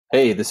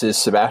Hey, this is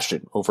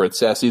Sebastian over at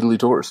Sassy Italy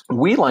Tours.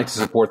 We like to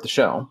support the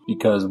show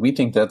because we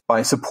think that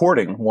by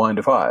supporting Wine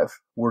to Five,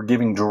 we're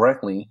giving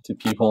directly to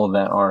people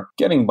that are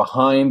getting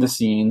behind the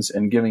scenes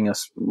and giving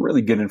us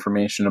really good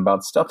information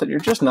about stuff that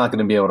you're just not going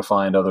to be able to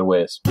find other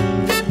ways.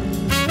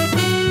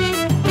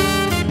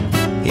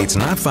 It's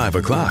not 5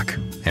 o'clock,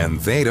 and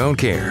they don't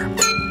care.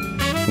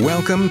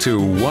 Welcome to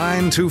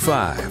Wine to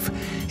Five.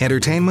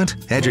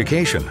 Entertainment,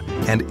 education,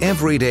 and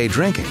everyday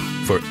drinking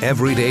for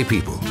everyday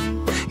people.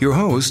 Your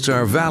hosts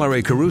are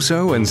Valerie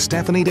Caruso and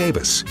Stephanie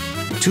Davis,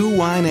 two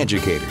wine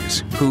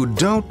educators who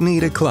don't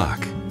need a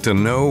clock to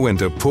know when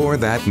to pour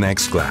that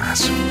next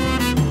glass.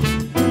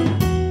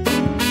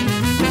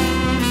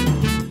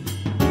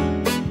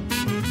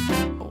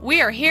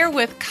 We are here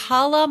with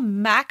Kala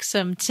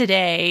Maxym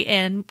today,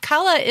 and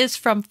Kala is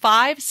from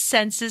Five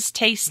Senses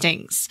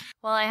Tastings.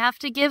 Well, I have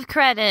to give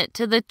credit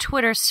to the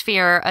Twitter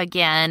sphere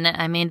again.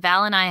 I mean,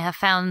 Val and I have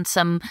found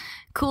some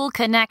cool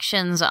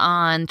connections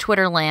on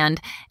Twitterland,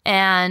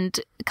 and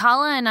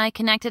Kala and I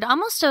connected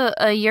almost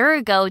a year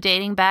ago,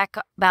 dating back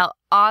about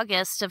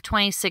August of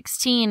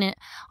 2016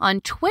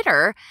 on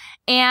Twitter,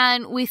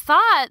 and we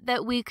thought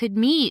that we could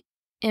meet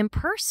in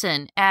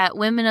person at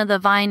Women of the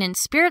Vine and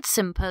Spirits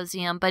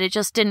Symposium, but it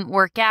just didn't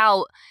work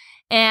out.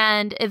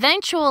 And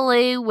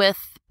eventually,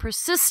 with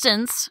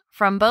persistence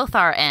from both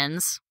our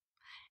ends,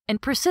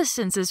 and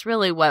persistence is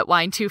really what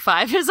Wine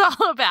 25 is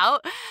all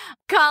about,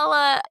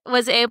 Kala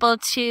was able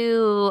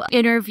to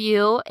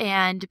interview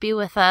and be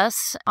with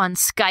us on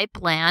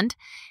Skype land.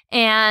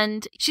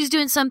 And she's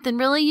doing something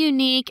really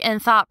unique and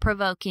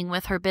thought-provoking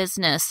with her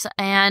business.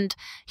 And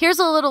here's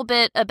a little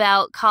bit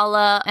about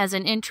Kala as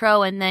an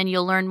intro, and then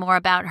you'll learn more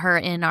about her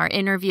in our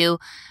interview.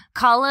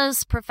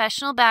 Kala's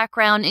professional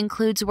background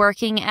includes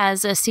working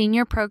as a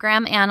senior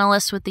program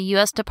analyst with the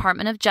U.S.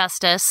 Department of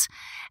Justice,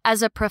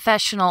 as a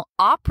professional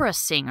opera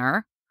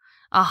singer.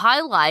 A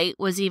highlight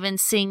was even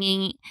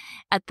singing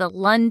at the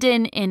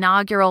London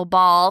inaugural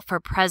ball for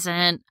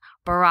President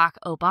Barack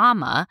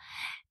Obama,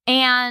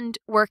 and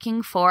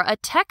working for a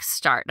tech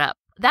startup.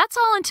 That's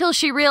all until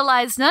she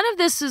realized none of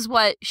this is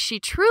what she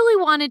truly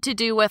wanted to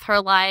do with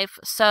her life,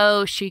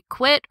 so she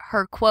quit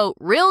her, quote,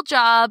 real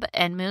job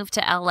and moved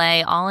to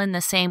LA all in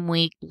the same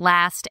week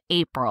last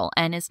April,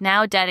 and is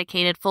now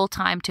dedicated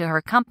full-time to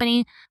her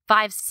company,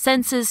 Five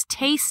Senses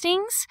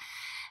Tastings.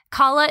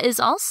 Kala is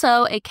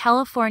also a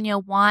California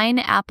wine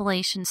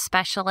appellation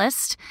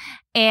specialist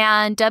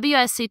and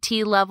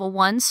WSET Level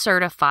 1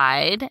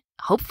 certified,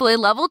 hopefully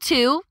Level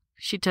 2.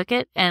 She took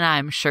it, and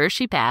I'm sure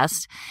she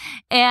passed.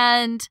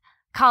 And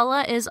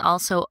Kala is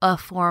also a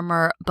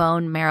former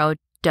bone marrow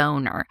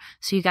donor.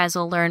 So you guys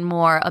will learn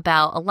more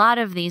about a lot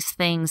of these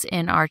things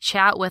in our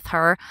chat with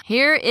her.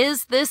 Here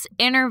is this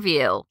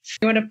interview.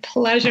 What a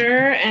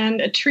pleasure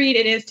and a treat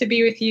it is to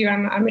be with you.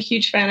 I'm a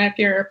huge fan of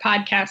your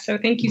podcast, so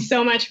thank you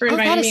so much for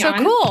inviting me on. That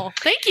is so cool.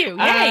 Thank you.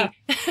 Yay.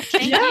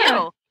 Thank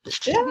you.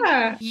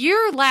 Yeah.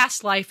 Your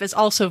last life is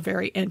also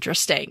very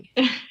interesting.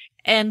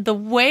 And the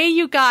way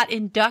you got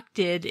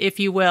inducted, if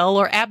you will,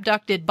 or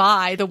abducted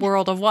by the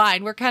world of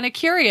wine, we're kind of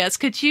curious.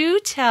 Could you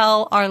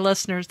tell our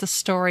listeners the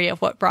story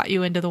of what brought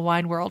you into the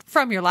wine world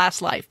from your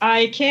last life?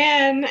 I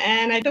can.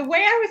 And the way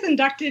I was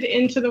inducted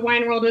into the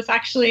wine world was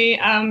actually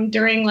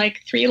during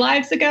like 3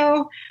 lives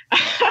ago.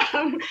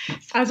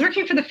 I was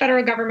working for the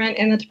federal government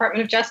in the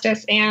Department of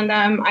Justice, and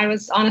I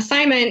was on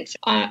assignment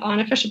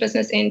on official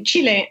business in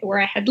Chile, where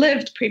I had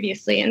lived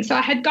previously. And so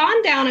I had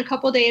gone down a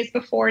couple days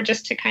before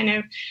just to kind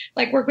of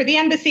like work with the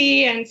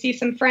embassy and see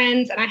some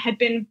friends. And I had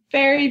been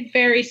very,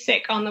 very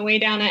sick on the way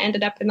down. I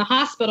ended up in the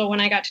hospital when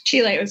I got to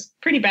Chile. It was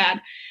pretty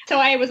bad. So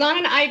I was on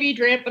an IV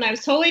drip and I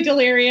was totally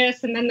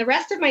delirious. And then the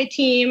rest of my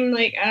team,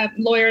 like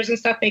lawyers and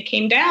stuff, they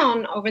came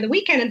down over the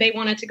weekend and they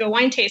wanted to go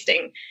wine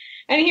tasting.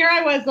 And here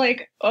I was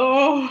like,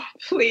 oh,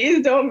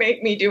 please don't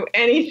make me do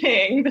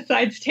anything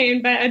besides stay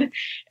in bed.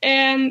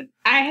 And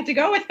I had to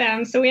go with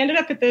them. So we ended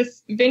up at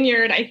this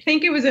vineyard. I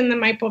think it was in the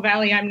Maipo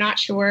Valley. I'm not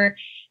sure.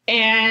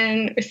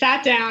 And we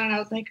sat down and I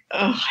was like,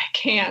 oh, I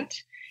can't.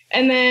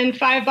 And then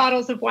 5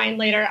 bottles of wine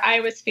later, I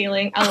was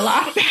feeling a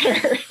lot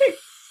better.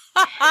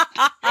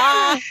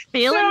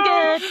 Feeling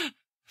good.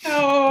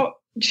 So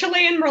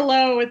Chilean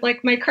Merlot was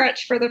like my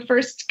crutch for the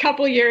first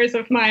couple years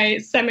of my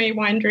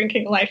semi-wine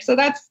drinking life. So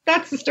that's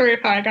the story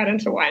of how I got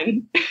into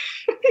wine.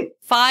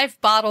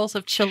 5 bottles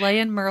of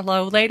Chilean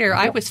Merlot later,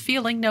 I was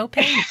feeling no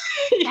pain.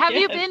 Have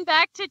you been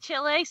back to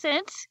Chile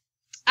since?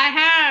 I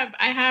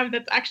have.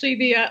 That's actually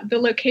the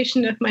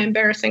location of my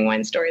embarrassing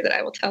wine story that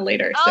I will tell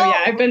later. So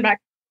yeah, I've been back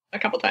a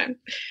couple times.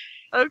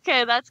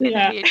 Okay, that's going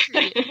to be a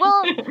treat.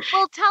 Well,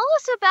 tell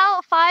us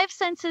about Five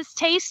Senses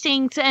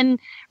Tastings, and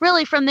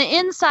really from the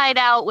inside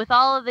out with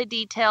all of the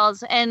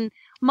details. And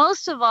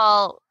most of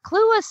all,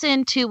 clue us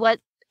into what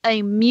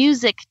a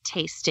music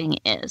tasting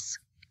is.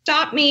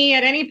 Stop me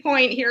at any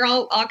point here.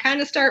 I'll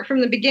kind of start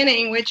from the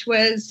beginning, which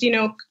was,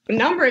 a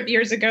number of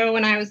years ago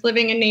when I was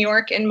living in New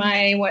York in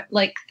my,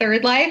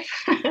 3rd life.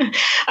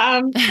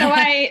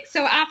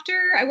 So after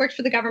I worked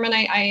for the government,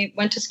 I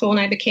went to school and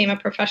I became a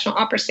professional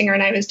opera singer,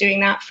 and I was doing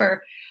that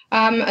for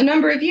a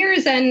number of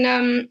years.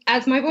 And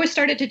as my voice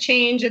started to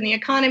change and the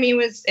economy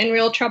was in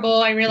real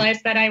trouble, I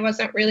realized that I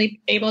wasn't really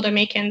able to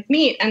make ends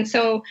meet. And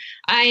so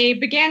I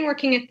began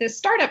working at this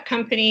startup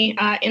company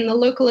in the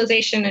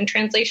localization and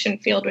translation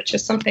field, which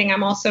is something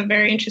I'm also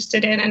very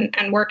interested in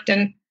and worked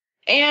in.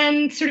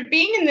 And sort of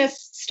being in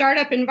this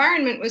startup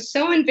environment was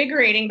so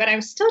invigorating, but I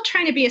was still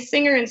trying to be a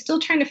singer and still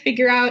trying to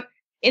figure out,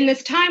 in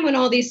this time when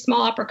all these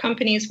small opera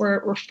companies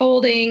were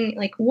folding,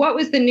 like what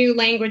was the new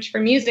language for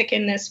music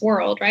in this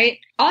world, right?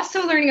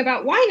 Also learning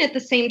about wine at the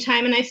same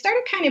time. And I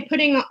started kind of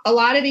putting a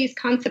lot of these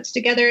concepts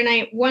together. And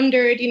I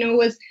wondered,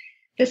 was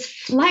this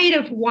flight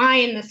of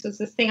wine, this was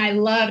this thing I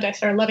loved. I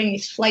started loving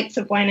these flights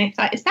of wine. I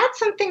thought, is that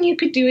something you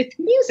could do with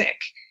music?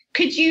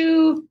 Could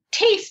you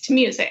taste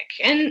music?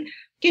 And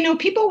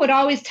people would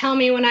always tell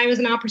me when I was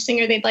an opera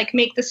singer, they'd like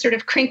make this sort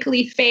of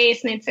crinkly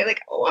face and they'd say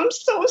like, oh, I'm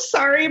so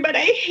sorry, but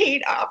I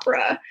hate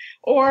opera.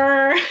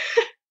 Or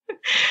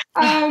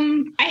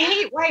I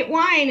hate white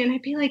wine. And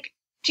I'd be like,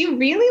 do you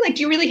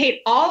really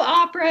hate all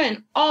opera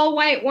and all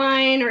white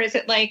wine? Or is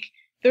it like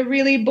the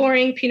really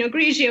boring Pinot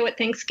Grigio at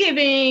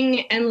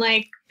Thanksgiving and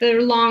like the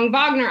long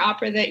Wagner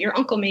opera that your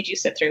uncle made you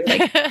sit through?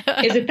 Like,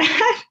 is it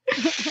that?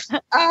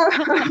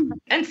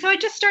 And so I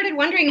just started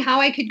wondering how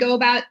I could go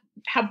about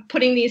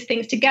putting these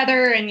things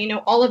together and,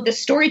 all of the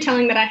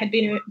storytelling that I had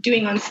been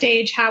doing on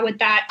stage, how would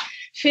that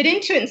fit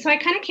into it? And so I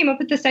kind of came up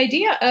with this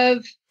idea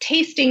of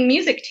tasting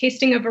music,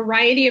 tasting a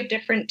variety of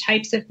different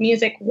types of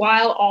music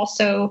while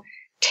also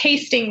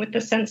tasting with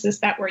the senses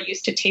that we're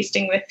used to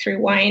tasting with through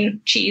wine,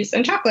 cheese,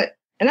 and chocolate.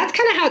 And that's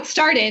kind of how it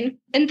started.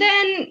 And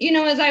then,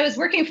 as I was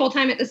working full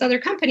time at this other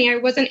company, I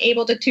wasn't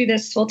able to do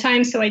this full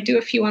time. So I do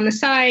a few on the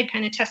side,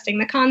 kind of testing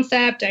the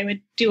concept. I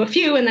would do a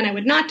few and then I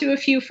would not do a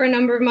few for a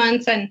number of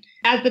months. And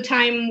as the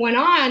time went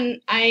on,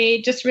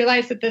 I just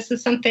realized that this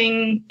is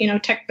something,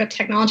 the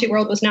technology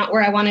world was not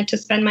where I wanted to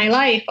spend my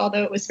life,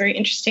 although it was very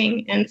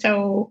interesting. And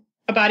so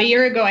about a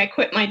year ago, I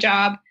quit my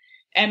job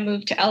and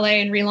moved to LA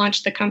and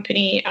relaunched the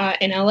company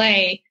in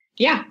LA.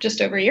 Yeah,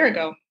 just over a year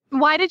ago.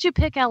 Why did you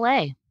pick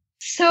LA?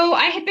 So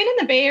I had been in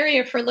the Bay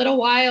Area for a little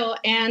while,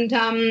 and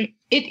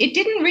we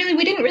didn't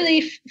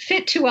really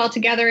fit too well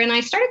together. And I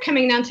started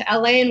coming down to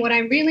LA, and what I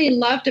really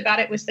loved about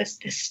it was this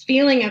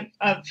feeling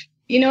of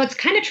it's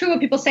kind of true what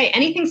people say,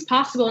 anything's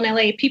possible in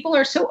LA. People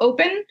are so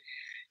open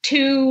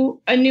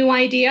to a new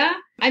idea.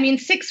 I mean,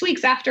 6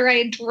 weeks after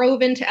I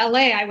drove into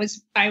LA, I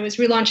was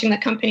relaunching the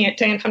company at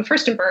Diane von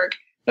Furstenberg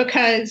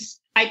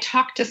because I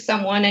talked to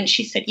someone and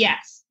she said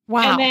yes.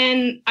 Wow. And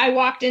then I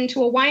walked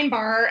into a wine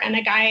bar and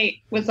a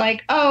guy was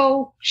like,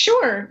 oh,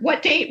 sure.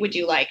 What date would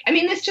you like? I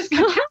mean, this just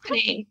kept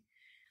happening.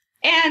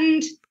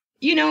 And,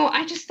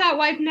 I just thought,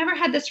 well, I've never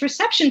had this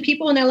reception.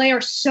 People in LA are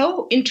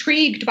so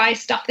intrigued by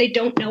stuff they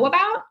don't know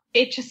about.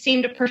 It just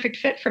seemed a perfect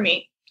fit for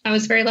me. I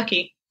was very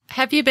lucky.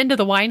 Have you been to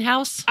the Wine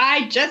House?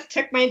 I just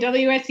took my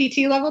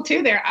WSET level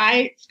 2 there.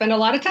 I spent a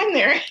lot of time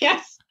there.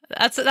 Yes.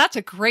 That's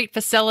a great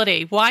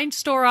facility. Wine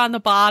store on the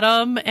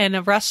bottom and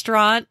a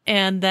restaurant,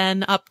 and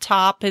then up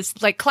top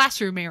is like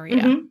classroom area.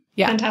 Mm-hmm.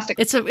 Yeah. Fantastic.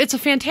 It's a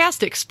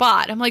fantastic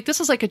spot. I'm like, this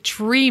is like a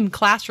dream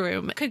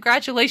classroom.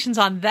 Congratulations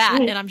on that.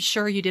 Mm-hmm. And I'm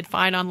sure you did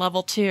fine on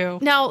level 2.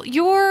 Now,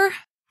 your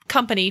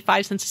company,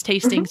 Five Senses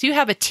Tastings, you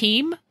have a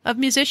team of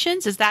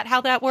musicians. Is that how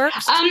that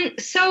works?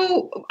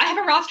 So I have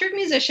a roster of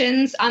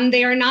musicians.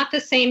 They are not the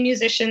same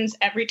musicians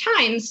every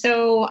time.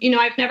 So,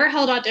 I've never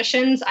held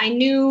auditions. I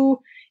knew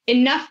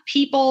enough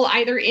people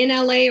either in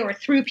LA or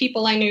through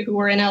people I knew who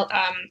were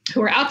who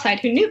were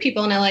outside, who knew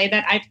people in LA,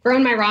 that I've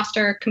grown my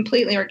roster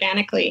completely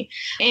organically.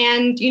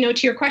 And, to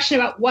your question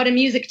about what a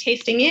music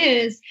tasting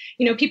is,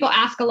 people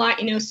ask a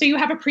lot, so you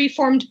have a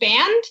preformed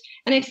band?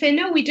 And I say,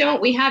 no, we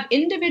don't. We have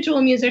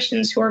individual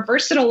musicians who are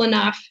versatile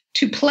enough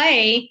to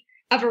play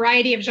a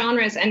variety of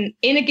genres. And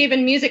in a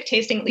given music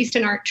tasting, at least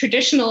in our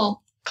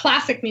traditional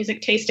classic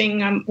music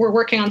tasting, we're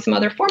working on some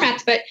other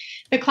formats, but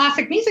the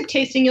classic music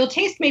tasting, you'll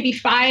taste maybe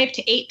 5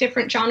 to 8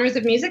 different genres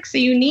of music. So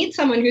you need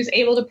someone who's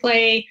able to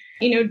play,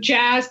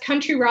 jazz,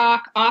 country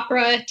rock,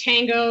 opera,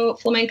 tango,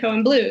 flamenco,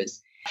 and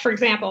blues, for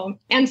example.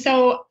 And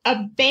so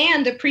a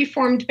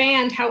preformed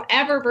band,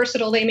 however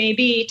versatile they may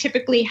be,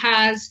 typically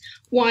has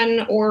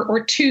one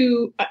or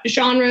two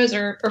genres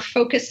or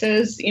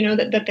focuses,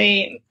 that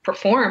they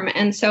perform.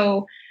 And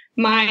so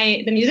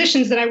the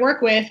musicians that I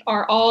work with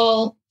are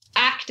all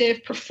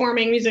active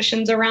performing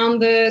musicians around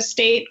the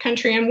state,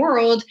 country, and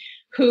world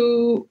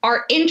who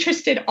are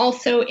interested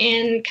also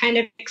in kind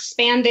of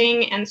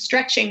expanding and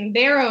stretching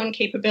their own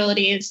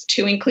capabilities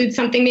to include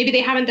something maybe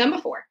they haven't done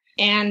before.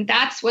 And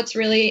that's what's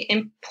really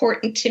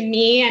important to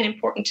me and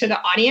important to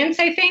the audience,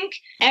 I think.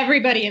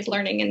 Everybody is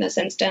learning in this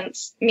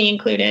instance, me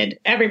included,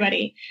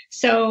 everybody.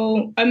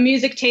 So a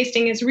music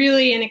tasting is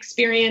really an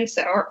experience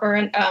or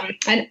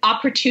an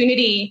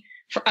opportunity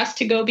for us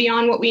to go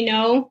beyond what we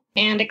know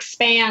and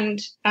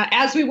expand,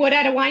 as we would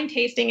at a wine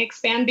tasting,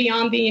 expand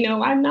beyond the,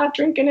 I'm not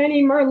drinking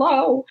any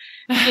Merlot,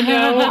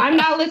 I'm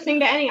not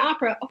listening to any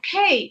opera.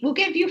 Okay, we'll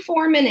give you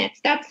 4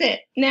 minutes. That's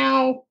it.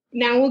 Now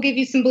Now we'll give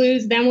you some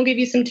blues, then we'll give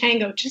you some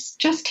tango. Just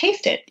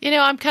taste it.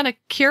 I'm kind of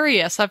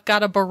curious. I've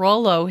got a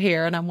Barolo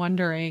here, and I'm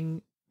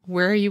wondering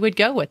where you would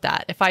go with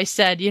that. If I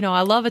said,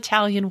 I love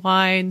Italian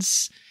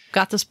wines,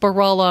 got this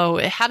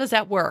Barolo, how does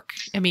that work?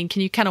 I mean,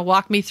 can you kind of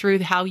walk me through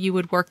how you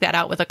would work that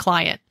out with a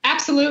client?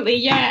 Absolutely.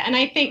 Yeah. And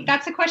I think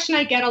that's a question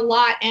I get a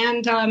lot.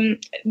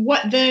 And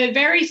what the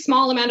very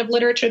small amount of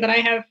literature that I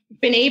have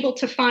been able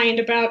to find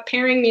about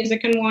pairing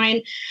music and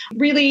wine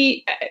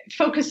really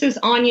focuses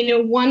on,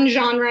 one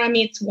genre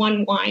meets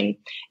one wine.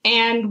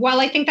 And while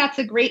I think that's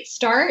a great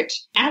start,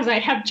 as I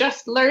have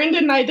just learned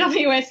in my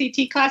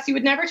WSET class, you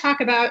would never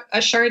talk about a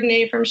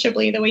Chardonnay from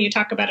Chablis the way you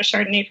talk about a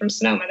Chardonnay from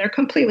Sonoma. They're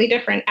completely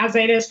different, as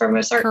it is from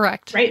a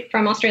Correct. Right,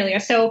 from Australia.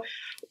 So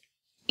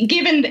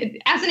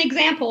as an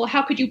example,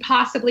 how could you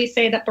possibly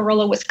say that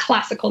Barolo was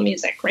classical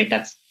music, right?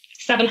 That's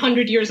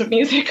 700 years of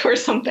music or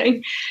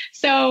something.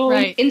 So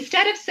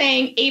Instead of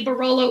saying a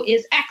Barolo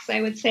is X,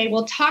 I would say,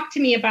 well, talk to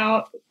me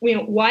about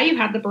why you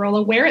have the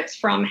Barolo, where it's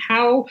from,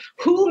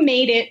 who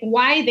made it,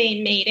 why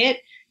they made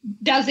it.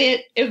 Does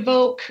it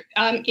evoke,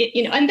 and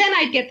then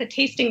I'd get the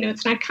tasting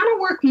notes, and I'd kind of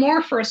work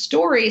more for a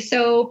story.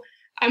 So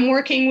I'm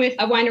working with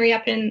a winery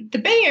up in the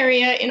Bay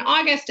Area in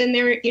August, and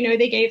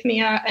they gave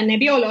me a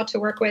Nebbiolo to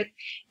work with.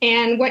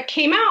 And what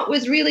came out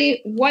was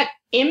really what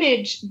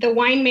image the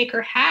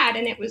winemaker had.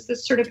 And it was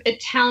this sort of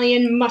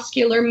Italian,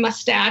 muscular,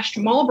 mustached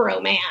Marlboro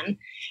man.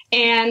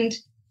 And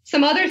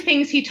some other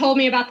things he told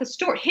me about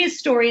his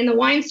story and the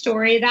wine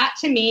story, that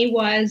to me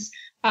was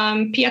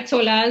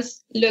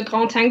Piazzolla's Le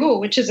Grand Tango,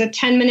 which is a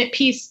 10-minute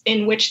piece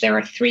in which there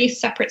are 3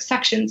 separate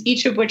sections,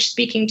 each of which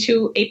speaking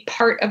to a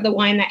part of the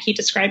wine that he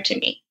described to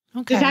me.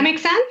 Okay. Does that make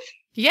sense?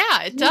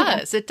 Yeah, it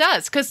does. It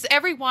does. Because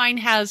every wine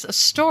has a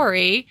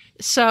story.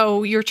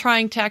 So you're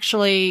trying to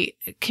actually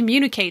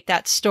communicate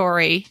that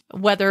story,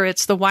 whether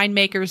it's the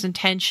winemaker's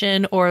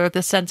intention or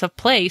the sense of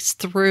place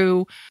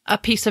through a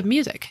piece of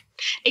music.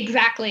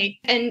 Exactly.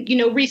 And,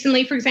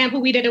 recently, for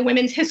example, we did a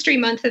Women's History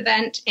Month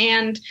event,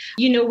 and,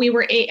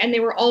 and they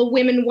were all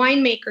women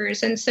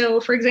winemakers. And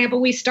so, for example,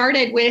 we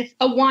started with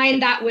a wine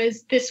that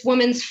was this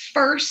woman's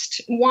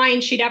first wine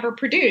she'd ever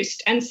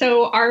produced. And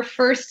so our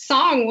first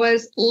song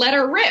was Let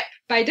Her Rip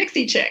by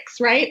Dixie Chicks,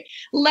 right?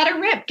 Let her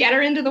rip, get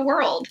her into the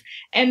world.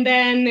 And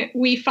then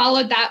we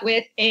followed that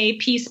with a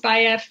piece by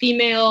a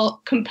female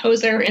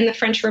composer in the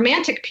French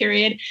Romantic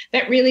period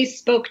that really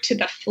spoke to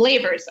the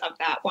flavors of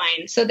that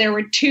wine. So there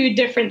were 2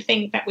 different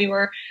things that we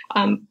were,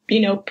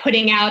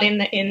 putting out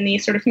in the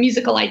sort of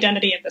musical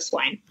identity of this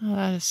wine. Oh,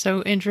 that is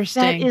so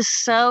interesting. That is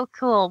so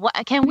cool.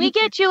 Can we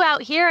get you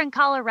out here in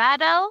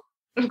Colorado?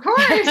 Of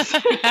course.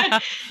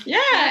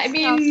 Yeah. I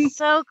mean,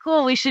 so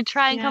cool. We should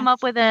try and come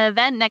up with an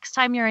event next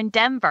time you're in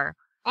Denver.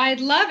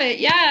 I'd love it.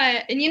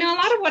 Yeah. And, a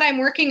lot of what I'm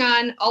working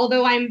on,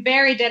 although I'm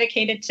very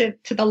dedicated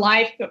to the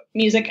live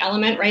music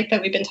element, right,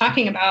 that we've been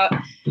talking about,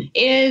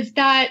 is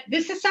that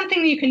this is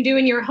something that you can do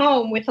in your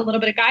home with a little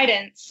bit of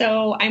guidance.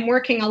 So I'm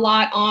working a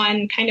lot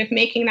on kind of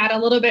making that a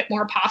little bit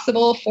more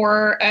possible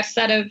for a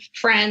set of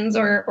friends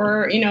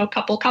or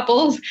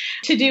couples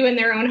to do in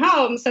their own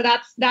home. So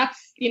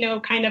that's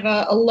kind of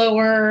a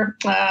lower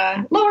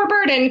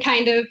burden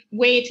kind of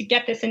way to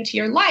get this into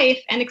your life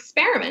and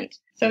experiment.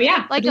 So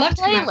yeah, like a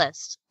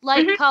playlist.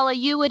 Like Kala,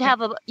 you would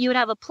have a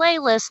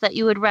playlist that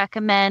you would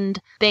recommend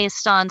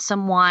based on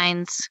some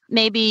wines.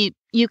 Maybe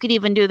you could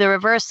even do the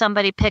reverse.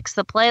 Somebody picks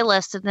the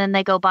playlist and then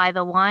they go buy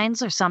the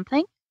wines or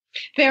something.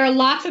 There are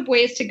lots of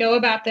ways to go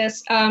about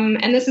this.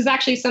 And this is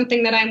actually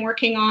something that I'm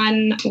working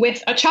on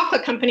with a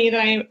chocolate company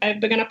that I've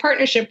begun a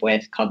partnership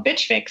with called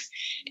Bitch Fix.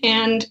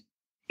 And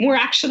we're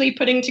actually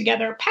putting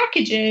together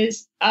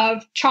packages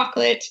of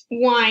chocolate,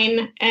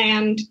 wine,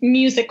 and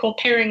musical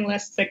pairing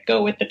lists that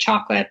go with the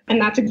chocolate. And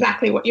that's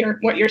exactly what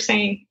you're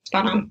saying,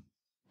 spot on.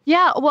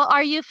 Yeah. Well,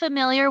 are you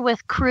familiar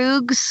with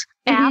Krug's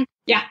app?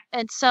 Yeah.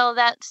 And so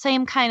that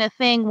same kind of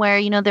thing where,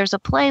 there's a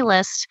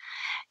playlist,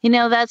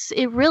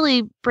 it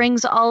really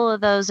brings all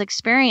of those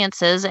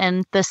experiences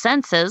and the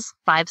senses,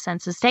 5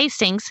 senses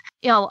tastings,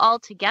 all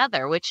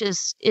together, which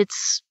is,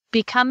 it's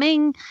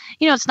becoming,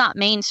 it's not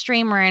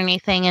mainstream or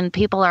anything, and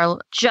people are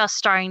just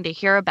starting to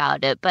hear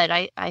about it. But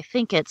I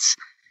think it's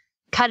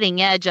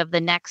cutting edge of the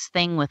next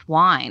thing with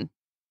wine.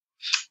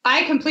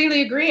 I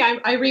completely agree.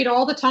 I read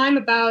all the time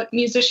about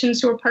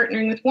musicians who are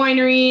partnering with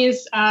wineries,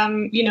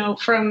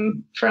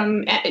 from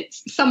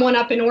someone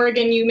up in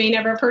Oregon you may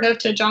never have heard of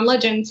to John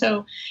Legend.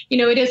 So,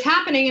 it is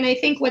happening. And I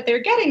think what they're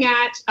getting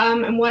at,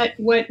 and what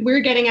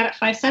we're getting at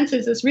 5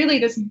 Senses is really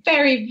this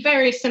very,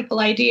 very simple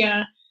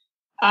idea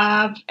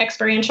of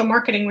experiential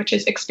marketing, which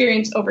is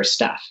experience over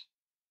stuff.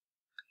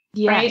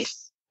 Yes. Right?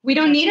 We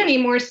don't need any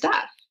more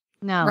stuff.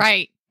 No.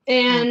 Right.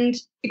 And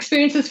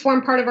experiences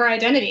form part of our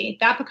identity.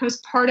 That becomes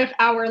part of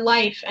our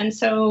life. And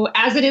so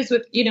as it is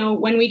with,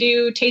 when we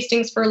do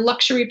tastings for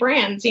luxury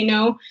brands,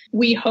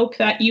 we hope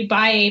that you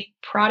buy a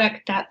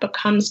product that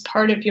becomes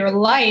part of your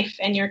life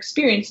and your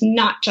experience,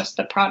 not just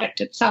the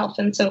product itself.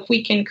 And so if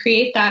we can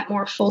create that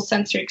more full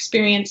sensory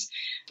experience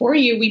for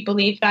you, we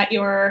believe that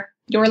your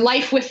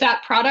life with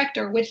that product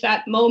or with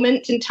that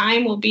moment in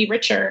time will be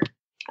richer.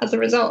 as a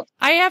result.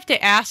 I have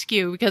to ask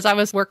you, because I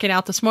was working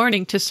out this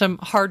morning to some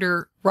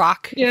harder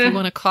rock, if you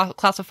want to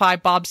classify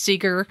Bob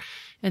Seger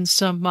and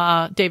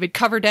some David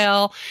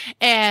Coverdale.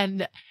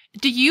 And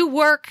do you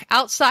work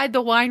outside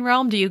the wine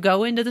realm? Do you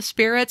go into the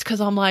spirits?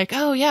 Because I'm like,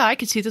 oh, yeah, I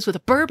could see this with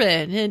a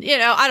bourbon. And,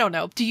 I don't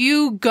know. Do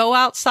you go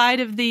outside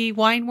of the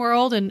wine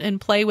world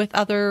and play with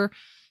other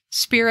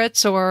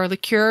spirits or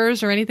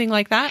liqueurs or anything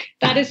like that?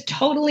 That is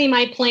totally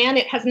my plan.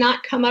 It has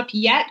not come up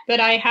yet, but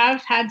I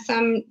have had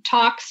some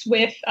talks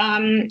with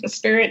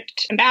spirit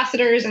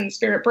ambassadors and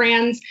spirit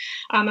brands.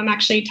 I'm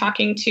actually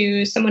talking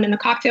to someone in the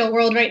cocktail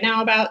world right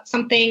now about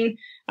something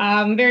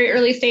very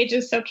early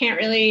stages, so can't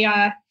really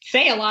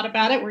say a lot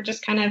about it. We're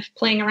just kind of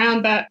playing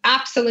around, but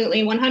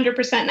absolutely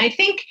 100%. And I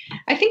think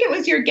it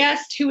was your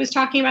guest who was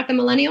talking about the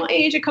millennial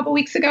age a couple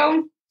weeks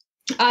ago.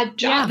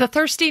 The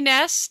thirsty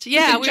nest.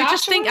 Yeah, I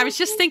was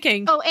just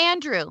thinking. Oh,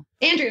 Andrew.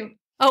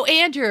 Oh,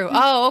 Andrew.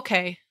 Oh,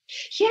 okay.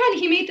 Yeah, and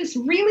he made this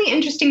really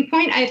interesting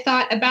point, I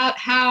thought, about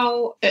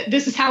how,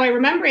 this is how I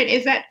remember it,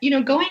 is that,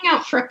 going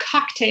out for a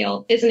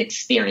cocktail is an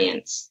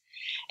experience.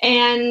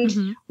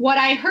 And what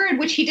I heard,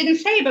 which he didn't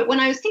say, but when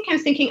I was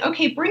thinking,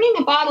 okay, bringing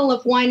a bottle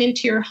of wine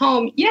into your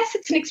home, yes,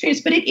 it's an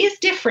experience, but it is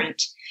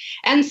different.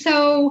 And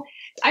so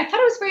I thought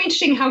it was very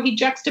interesting how he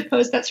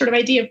juxtaposed that sort of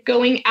idea of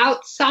going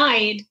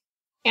outside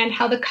and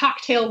how the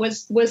cocktail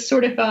was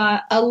sort of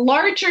a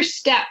larger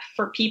step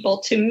for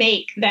people to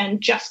make than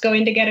just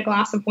going to get a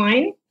glass of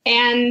wine.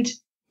 And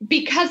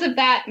because of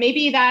that,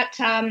 maybe that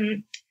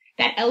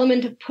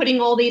element of putting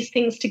all these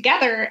things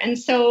together. And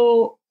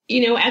so,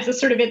 as a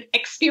sort of an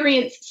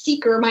experience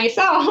seeker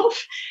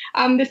myself,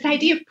 this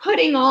idea of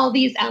putting all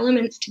these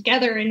elements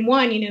together in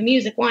one,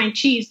 music, wine,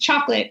 cheese,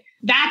 chocolate,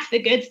 that's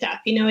the good stuff.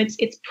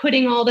 It's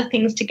putting all the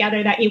things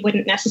together that you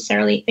wouldn't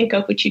necessarily think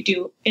of, which you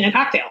do in a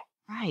cocktail.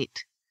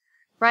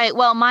 Right.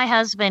 Well, my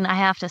husband, I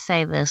have to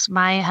say this,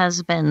 my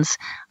husband's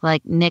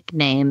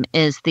nickname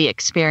is the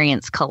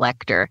experience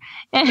collector.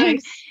 And,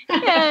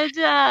 nice.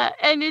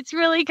 and it's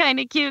really kind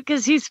of cute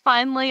because he's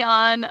finally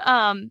on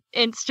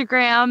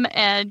Instagram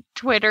and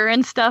Twitter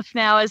and stuff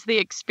now as the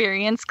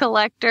experience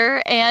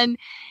collector. And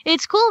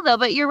it's cool though,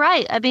 but you're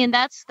right. I mean,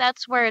 that's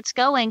where it's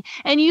going.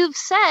 And you've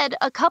said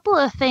a couple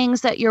of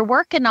things that you're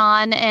working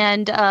on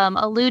and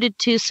alluded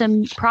to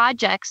some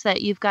projects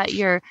that you've got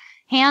your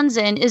hands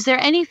in. Is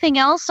there anything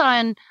else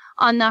on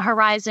the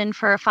horizon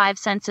for Five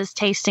Senses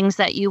tastings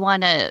that you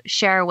want to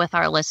share with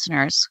our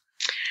listeners?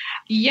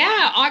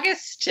 Yeah,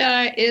 August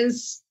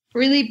is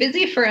really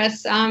busy for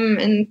us,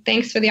 and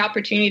thanks for the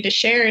opportunity to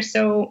share.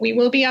 So we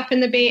will be up in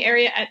the Bay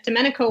Area at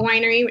Domenico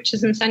Winery, which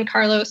is in San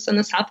Carlos on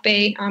the South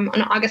Bay, on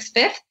August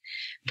 5th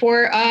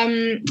for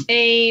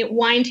a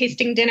wine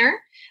tasting dinner.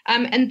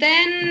 And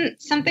then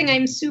something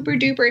I'm super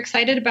duper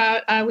excited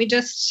about, we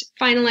just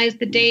finalized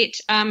the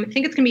date. I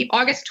think it's going to be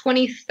August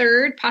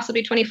 23rd,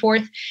 possibly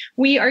 24th.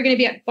 We are going to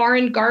be at Bar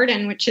and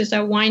Garden, which is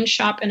a wine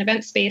shop and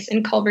event space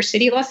in Culver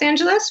City, Los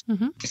Angeles.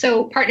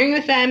 So partnering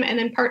with them and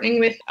then partnering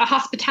with a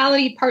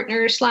hospitality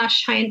partner /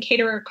 high-end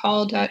caterer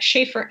called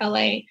Schaefer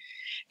LA.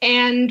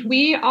 And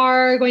we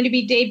are going to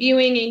be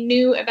debuting a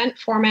new event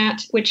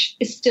format, which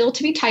is still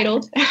to be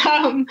titled,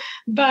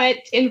 but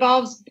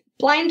involves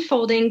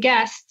blindfolding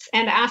guests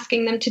and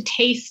asking them to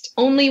taste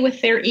only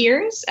with their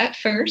ears at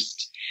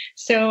first.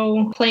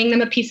 So playing them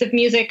a piece of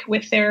music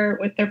with their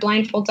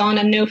blindfolds on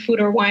and no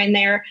food or wine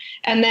there,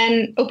 and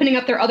then opening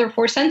up their other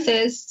four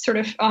senses sort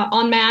of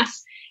en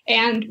masse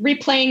and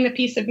replaying the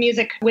piece of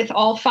music with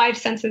all five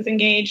senses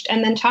engaged,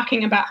 and then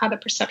talking about how the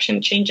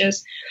perception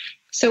changes.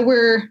 So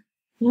we're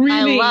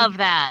really I love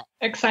that.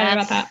 Excited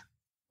about that.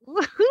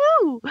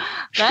 Woohoo!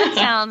 That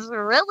sounds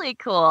really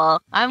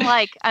cool.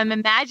 I'm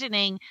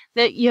imagining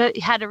that you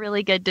had a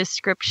really good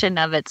description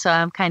of it. So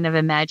I'm kind of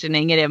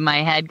imagining it in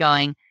my head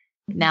going,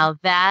 now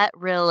that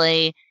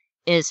really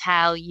is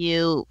how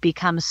you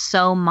become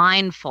so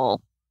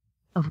mindful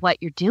of what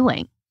you're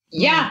doing.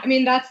 Yeah, I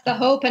mean, that's the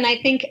hope. And I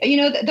think,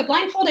 the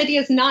blindfold idea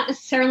is not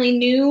necessarily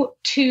new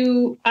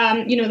to,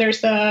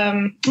 there's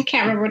I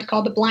can't remember what it's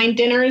called, the blind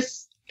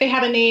dinners. They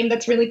have a name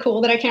that's really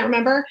cool that I can't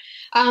remember.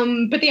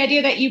 But the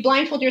idea that you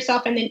blindfold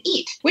yourself and then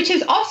eat, which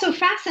is also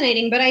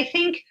fascinating. But I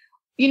think,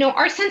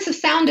 our sense of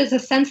sound is a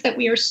sense that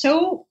we are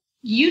so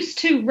used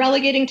to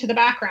relegating to the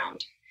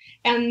background.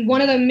 And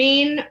one of the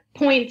main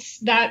points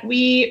that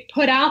we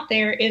put out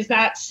there is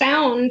that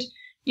sound,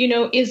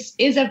 is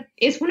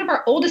one of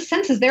our oldest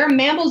senses. There are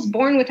mammals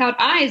born without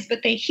eyes,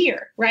 but they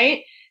hear,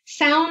 right?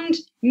 Sound,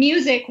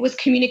 music was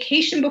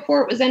communication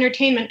before it was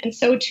entertainment. And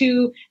so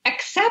to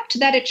accept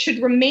that it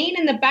should remain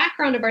in the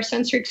background of our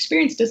sensory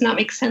experience does not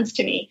make sense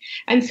to me.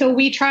 And so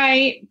we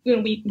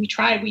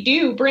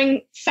do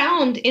bring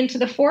sound into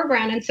the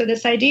foreground. And so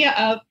this idea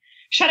of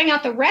shutting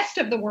out the rest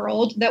of the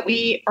world that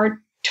we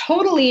are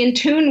totally in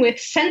tune with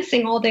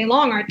sensing all day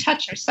long, our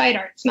touch, our sight,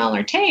 our smell,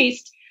 our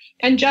taste,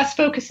 and just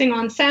focusing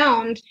on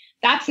sound,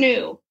 that's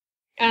new.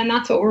 And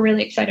that's what we're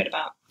really excited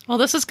about. Well,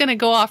 this is going to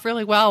go off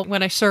really well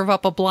when I serve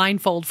up a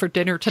blindfold for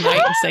dinner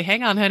tonight and say,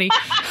 hang on, honey.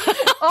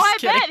 Oh, I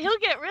Just kidding. bet he'll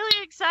get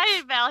really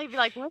excited, Val. He'd be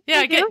like, "What?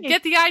 Yeah,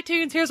 get the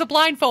iTunes. Here's a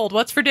blindfold.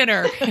 What's for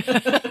dinner?" Do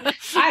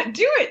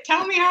it.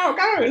 Tell me how it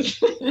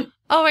goes.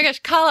 Oh my gosh,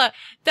 Kala,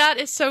 that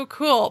is so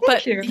cool.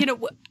 Thank you. You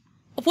know,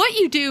 what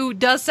you do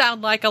does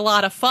sound like a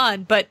lot of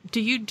fun, but do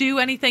you do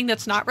anything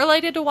that's not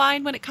related to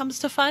wine when it comes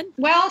to fun?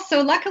 Well,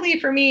 so luckily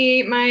for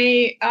me,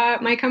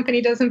 my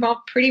company does involve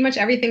pretty much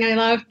everything I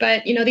love.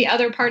 But, you know, the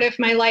other part of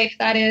my life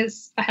that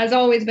has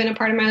always been a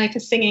part of my life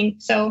is singing.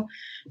 So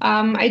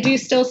I do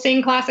still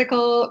sing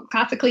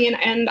classically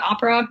and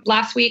opera.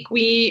 Last week,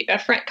 a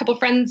couple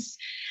friends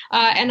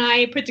and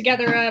I put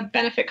together a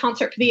benefit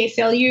concert for the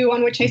ACLU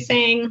on which I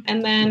sang.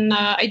 And then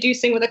I do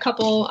sing with a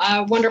couple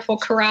wonderful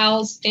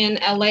chorales in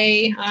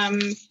LA,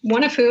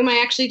 one of whom I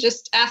actually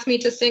just asked me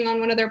to sing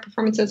on one of their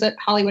performances at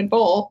Hollywood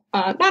Bowl.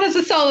 Not as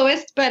a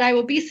soloist, but I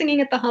will be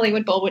singing at the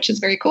Hollywood Bowl, which is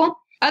very cool.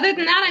 Other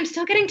than that, I'm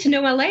still getting to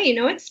know LA. You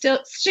know, it's still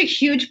such a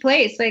huge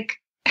place. Like,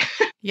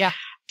 yeah.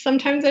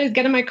 Sometimes I just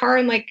get in my car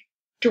and like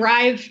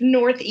drive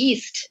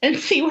northeast and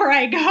see where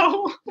I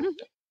go.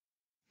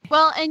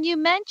 Well, and you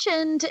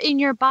mentioned in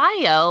your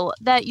bio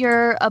that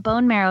you're a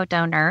bone marrow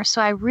donor. So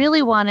I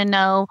really want to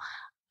know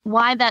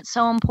why that's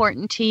so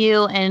important to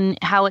you and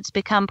how it's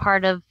become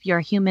part of your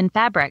human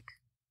fabric.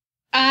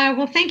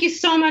 Well, thank you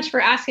so much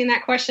for asking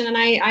that question. And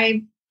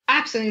I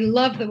absolutely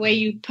love the way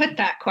you put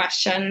that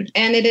question.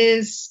 And it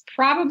is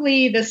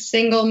probably the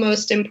single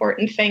most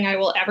important thing I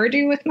will ever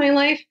do with my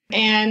life.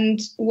 And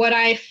what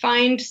I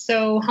find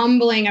so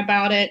humbling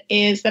about it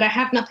is that I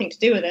have nothing to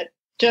do with it.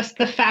 Just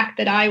the fact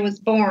that I was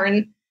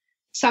born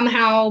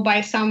somehow by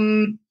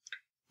some,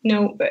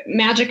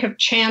 magic of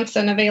chance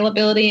and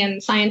availability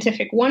and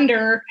scientific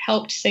wonder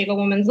helped save a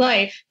woman's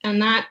life.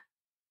 And that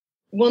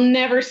will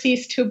never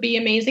cease to be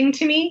amazing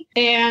to me.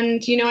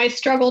 And, I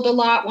struggled a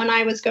lot when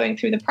I was going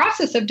through the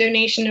process of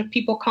donation of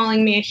people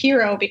calling me a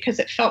hero because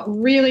it felt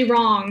really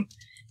wrong.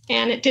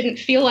 And it didn't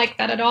feel like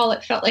that at all.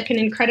 It felt like an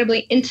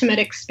incredibly intimate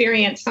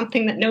experience,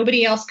 something that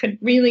nobody else could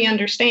really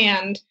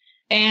understand.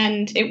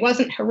 And it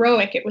wasn't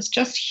heroic. It was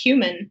just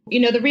human.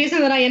 The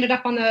reason that I ended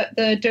up on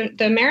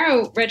the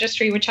marrow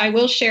registry, which I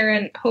will share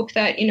and hope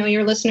that,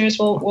 your listeners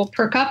will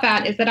perk up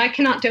at, is that I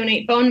cannot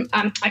donate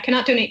I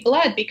cannot donate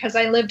blood because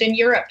I lived in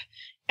Europe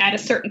at a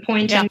certain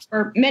point. Yeah. And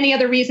for many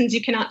other reasons,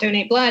 you cannot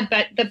donate blood.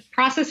 But the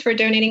process for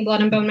donating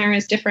blood and bone marrow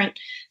is different.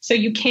 So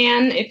you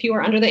can, if you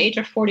are under the age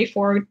of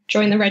 44,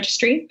 join the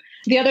registry.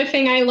 The other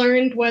thing I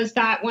learned was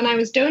that when I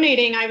was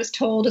donating, I was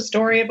told a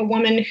story of a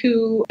woman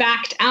who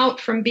backed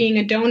out from being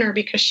a donor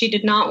because she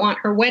did not want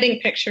her wedding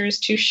pictures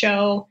to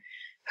show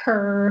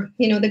her,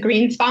 the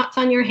green spots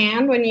on your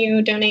hand when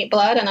you donate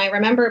blood. And I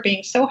remember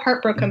being so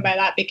heartbroken by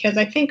that because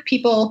I think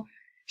people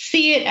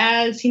see it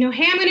as, hey,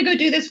 I'm going to go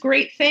do this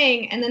great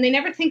thing. And then they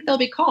never think they'll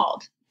be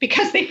called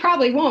because they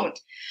probably won't.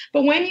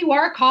 But when you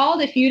are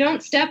called, if you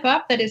don't step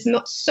up, that is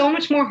so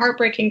much more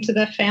heartbreaking to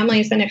the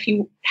families than if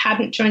you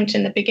hadn't joined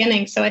in the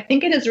beginning. So I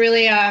think it is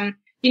really,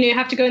 you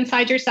have to go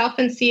inside yourself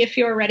and see if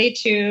you're ready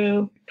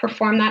to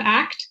perform that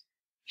act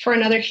for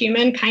another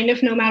human, kind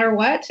of no matter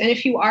what. And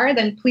if you are,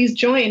 then please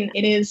join.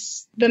 It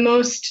is the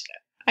most,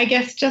 I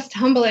guess, just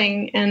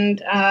humbling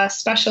and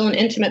special and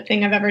intimate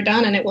thing I've ever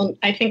done. And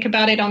I think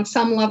about it on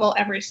some level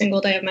every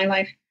single day of my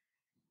life.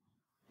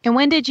 And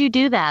when did you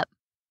do that?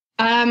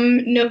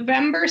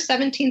 November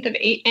 17th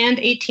and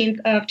 18th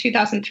of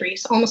 2003,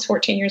 so almost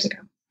 14 years ago.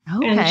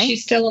 Okay. And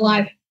she's still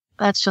alive.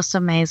 That's just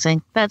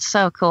amazing. That's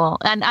so cool.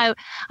 And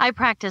I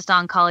practiced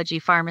oncology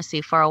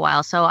pharmacy for a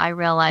while, so I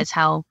realize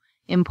how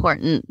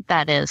important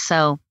that is.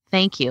 So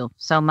thank you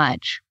so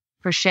much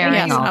for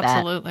sharing all that.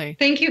 Absolutely.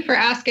 Thank you for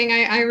asking.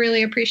 I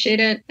really appreciate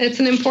it. It's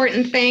an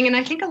important thing. And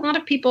I think a lot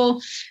of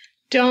people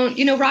don't,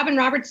 Robin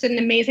Roberts did an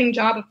amazing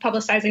job of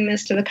publicizing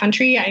this to the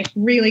country. I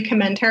really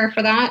commend her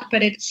for that,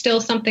 but it's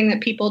still something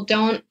that people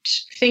don't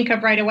think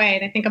of right away.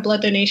 They think of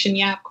blood donation,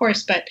 yeah, of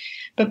course, but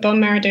bone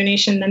marrow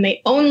donation, then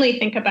they only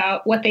think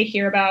about what they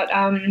hear about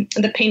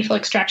the painful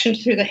extraction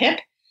through the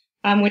hip,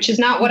 which is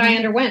not what I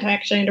underwent. I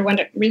actually underwent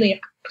a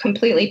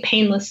completely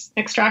painless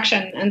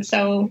extraction. And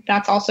so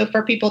that's also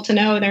for people to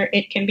know that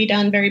it can be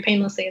done very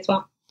painlessly as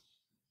well.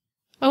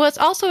 Well, it's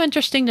also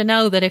interesting to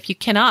know that if you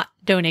cannot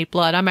donate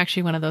blood, I'm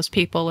actually one of those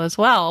people as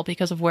well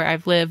because of where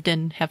I've lived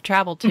and have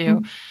traveled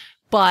to,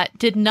 but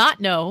did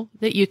not know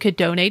that you could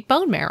donate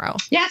bone marrow.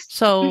 Yes.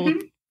 So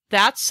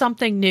that's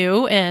something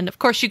new. And of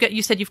course,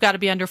 you said you've got to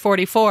be under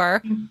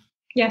 44.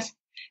 Yes.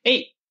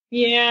 They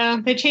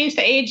changed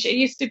the age. It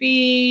used to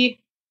be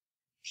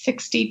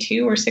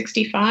 62 or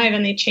 65,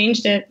 and they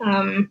changed it.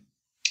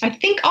 I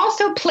think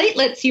also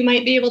platelets you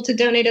might be able to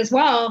donate as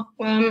well.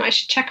 I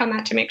should check on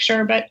that to make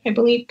sure, but I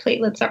believe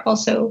platelets are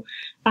also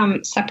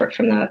separate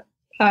from the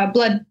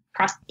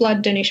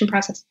blood donation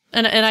process.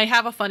 And I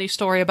have a funny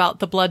story about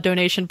the blood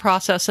donation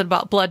process and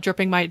about blood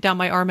dripping down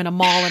my arm in a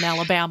mall in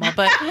Alabama.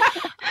 But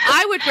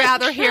I would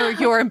rather hear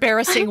your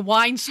embarrassing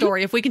wine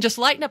story if we can just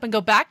lighten up and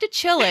go back to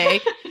Chile.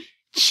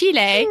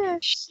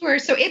 Sure.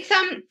 So it's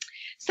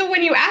So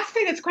when you asked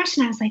me this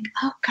question, I was like,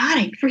 oh God,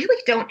 I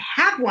really don't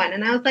have one.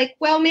 And I was like,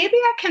 well, maybe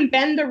I can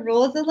bend the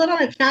rules a little.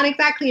 It's not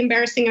exactly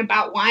embarrassing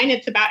about wine.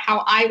 It's about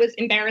how I was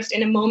embarrassed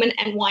in a moment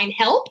and wine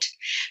helped.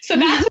 So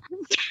that's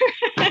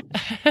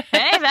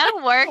Hey,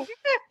 that'll work.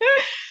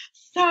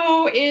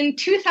 So in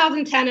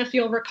 2010, if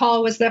you'll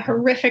recall, was the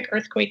horrific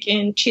earthquake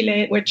in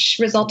Chile, which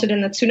resulted in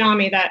the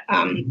tsunami that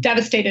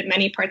devastated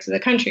many parts of the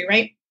country,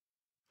 right?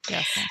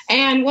 Yes.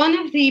 And one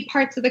of the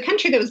parts of the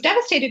country that was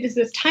devastated is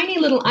this tiny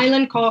little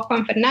island called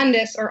Juan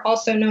Fernandez, or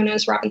also known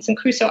as Robinson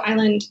Crusoe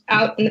Island,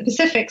 out in the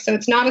Pacific. So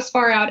it's not as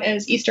far out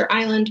as Easter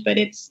Island, but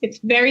it's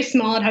very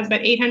small. It has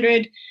about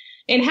 800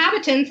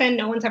 inhabitants, and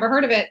no one's ever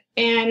heard of it.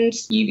 And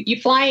you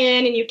fly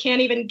in, and you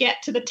can't even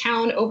get to the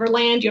town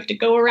overland. You have to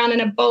go around in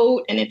a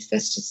boat, and it's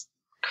this just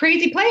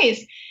crazy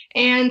place.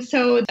 And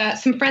so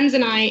some friends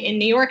and I in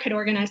New York had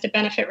organized a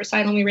benefit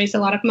recital, and we raised a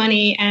lot of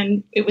money,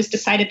 and it was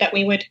decided that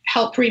we would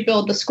help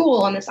rebuild the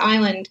school on this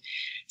island.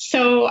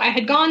 So I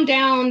had gone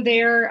down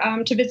there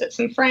to visit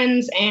some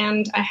friends,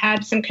 and I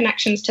had some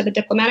connections to the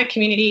diplomatic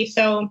community.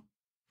 So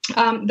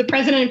the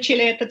president of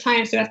Chile at the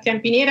time,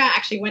 Sebastián Piñera,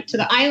 actually went to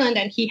the island,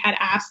 and he had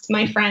asked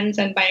my friends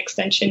and by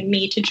extension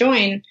me to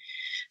join.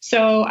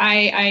 So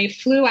I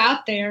flew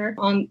out there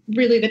on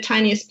really the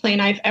tiniest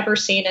plane I've ever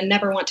seen and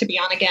never want to be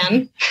on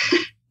again.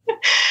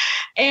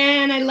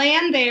 And I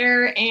land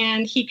there,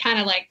 and he kind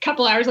of like a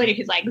couple hours later,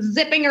 he's like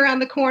zipping around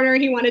the corner.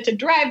 He wanted to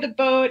drive the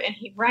boat, and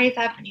he rides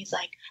up and he's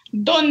like,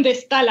 ¿Dónde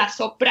está la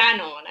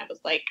soprano? And I was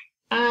like,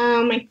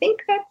 I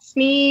think that's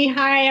me.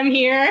 Hi, I'm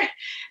here.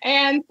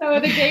 And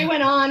so the day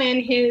went on,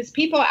 and his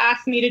people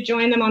asked me to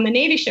join them on the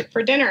Navy ship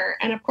for dinner.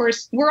 And of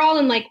course, we're all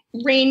in like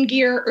rain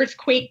gear,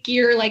 earthquake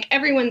gear, like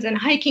everyone's in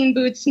hiking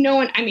boots.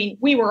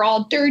 We were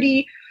all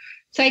dirty.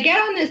 So I get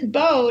on this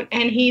boat,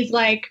 and he's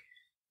like,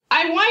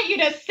 I want you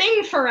to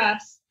sing for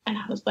us. And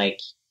I was like,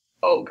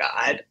 oh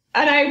God.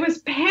 And I was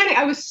panicked.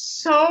 I was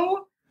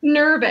so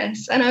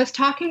nervous. And I was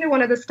talking to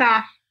one of the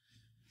staff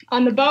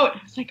on the boat. I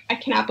was like, I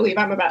cannot believe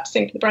I'm about to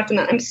sing to the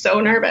president. I'm so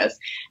nervous.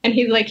 And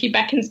he's like, he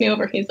beckons me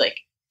over. He's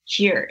like,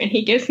 here. And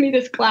he gives me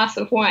this glass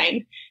of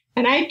wine.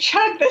 And I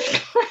chug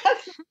this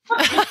glass of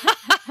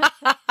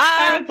wine.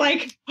 I was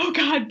like, oh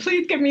God,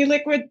 please give me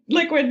liquid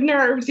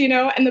nerves,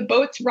 and the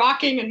boat's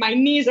rocking and my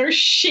knees are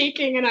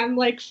shaking and I'm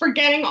like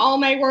forgetting all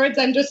my words.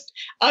 I'm just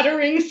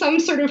uttering some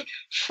sort of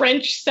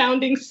French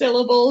sounding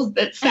syllables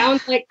that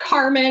sound like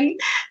Carmen.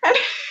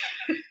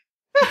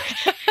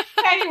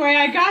 Anyway,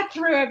 I got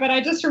through it, but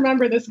I just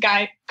remember this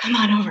guy, come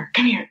on over,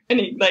 come here. And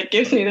he like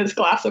gives me this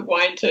glass of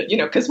wine to,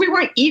 because we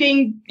weren't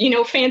eating,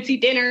 fancy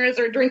dinners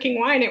or drinking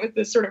wine. It was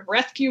this sort of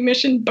rescue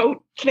mission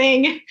boat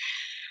thing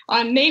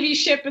on Navy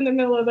ship in the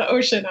middle of the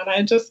ocean. And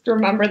I just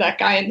remember that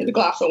guy and his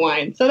glass of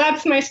wine. So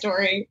that's my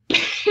story.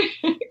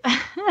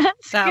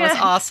 That was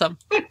awesome.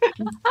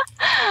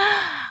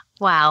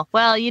 Wow.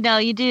 Well, you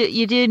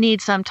do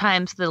need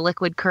sometimes the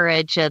liquid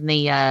courage and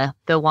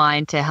the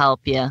wine to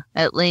help you.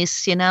 At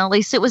least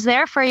it was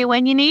there for you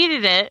when you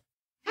needed it.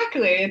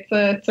 Exactly.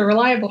 It's a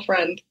reliable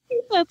friend.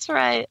 That's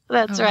right.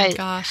 That's right.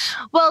 Oh my gosh.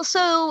 Well,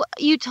 so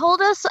you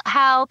told us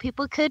how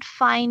people could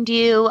find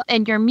you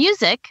and your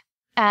music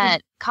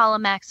at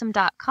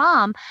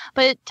kalaMaxym.com,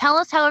 but tell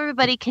us how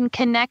everybody can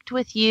connect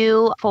with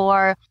you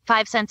for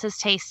Five Senses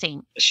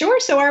Tasting. Sure.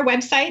 So our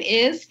website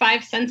is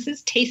Five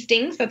Senses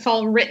Tastings. That's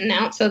all written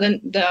out. So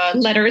the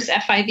letters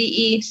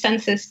FIVE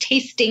Senses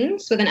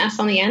Tastings with an S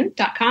on the end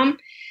 .com.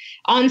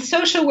 On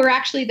social, we're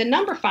actually the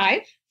number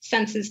 5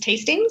 Senses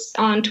Tastings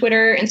on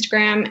Twitter,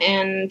 Instagram,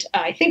 and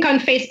I think on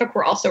Facebook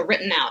we're also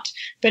written out.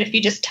 But if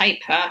you just type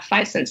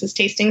Five Senses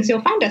Tastings,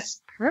 you'll find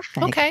us.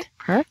 Perfect. Okay.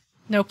 Perfect.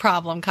 No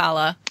problem,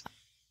 Kala.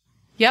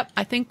 Yep,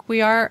 I think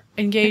we are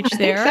engaged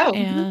there, so.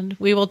 And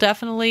we will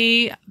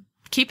definitely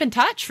keep in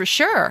touch for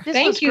sure. This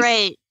was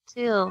great,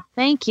 too.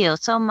 Thank you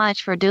so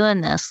much for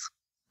doing this.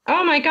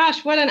 Oh, my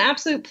gosh. What an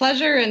absolute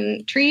pleasure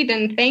and treat,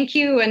 and thank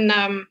you. And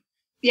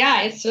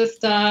it's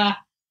just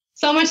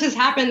so much has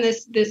happened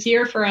this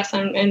year for us.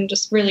 I'm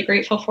just really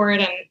grateful for it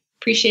and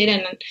appreciate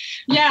it.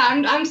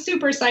 And I'm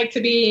super psyched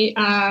to be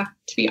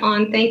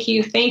on. Thank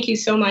you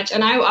so much.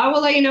 And I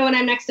will let you know when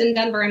I'm next in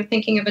Denver. I'm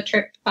thinking of a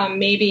trip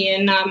maybe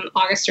in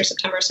August or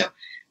September. So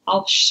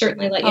I'll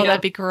certainly let you know. Oh,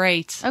 that'd be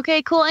great.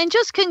 Okay, cool. And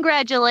just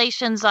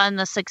congratulations on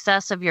the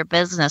success of your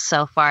business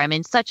so far. I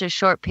mean, such a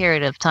short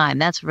period of time.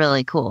 That's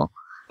really cool.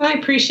 I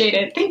appreciate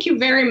it. Thank you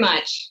very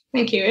much.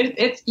 Thank you.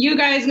 It's you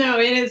guys know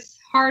it is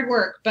hard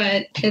work,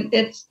 but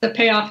it's the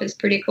payoff is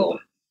pretty cool.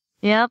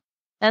 Yep.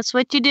 That's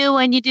what you do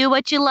when you do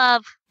what you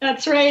love.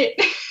 That's right.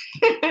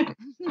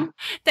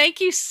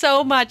 Thank you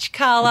so much,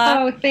 Kala.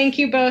 Oh, thank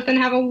you both, and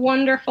have a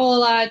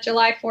wonderful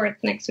July 4th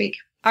next week.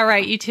 All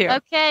right, you too.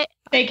 Okay.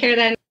 Take care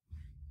then.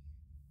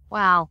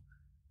 Wow.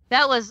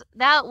 That was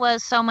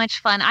so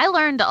much fun. I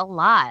learned a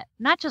lot,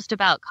 not just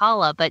about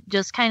Kala, but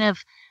just kind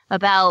of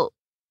about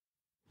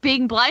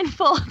being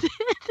blindfolded.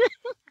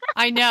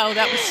 I know.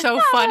 That was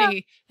so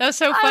funny. That was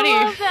so funny.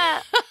 I love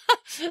that.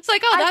 It's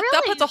like,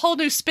 that puts a whole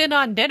new spin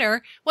on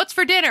dinner. What's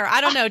for dinner?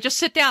 I don't know. Just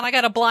sit down. I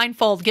got a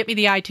blindfold. Get me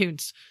the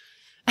iTunes.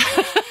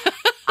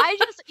 I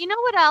just, You know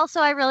what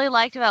also I really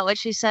liked about what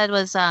she said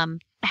was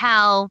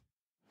how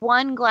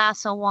one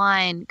glass of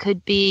wine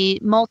could be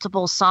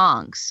multiple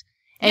songs.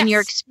 And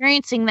you're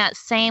experiencing that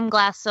same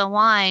glass of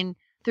wine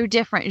through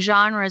different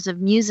genres of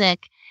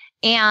music.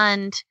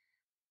 And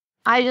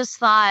I just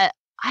thought,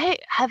 I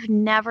have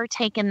never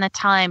taken the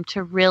time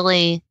to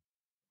really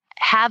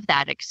have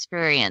that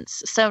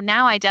experience. So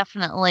now I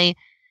definitely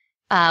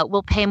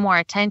will pay more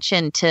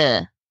attention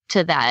to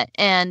that.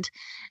 And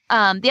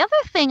the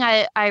other thing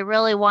I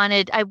really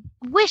wanted, I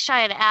wish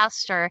I had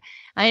asked her,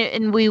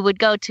 and we would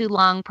go too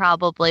long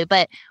probably,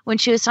 but when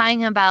she was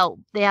talking about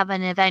they have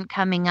an event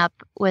coming up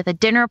with a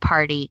dinner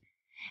party,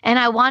 and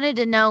I wanted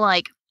to know,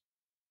 like,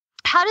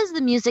 how does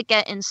the music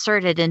get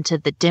inserted into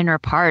the dinner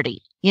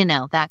party? You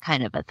know, that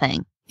kind of a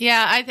thing.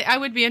 Yeah, I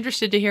would be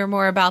interested to hear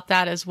more about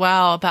that as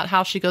well, about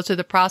how she goes through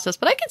the process.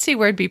 But I can see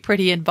where it'd be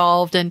pretty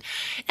involved. And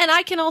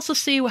I can also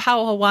see how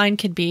a wine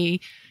can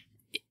be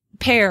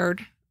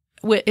paired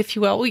with, if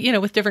you will,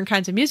 with different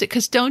kinds of music.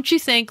 Because don't you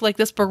think like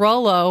this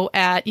Barolo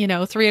at,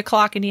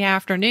 3:00 in the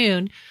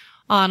afternoon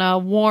on a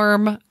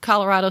warm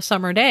Colorado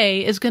summer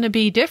day is going to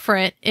be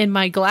different in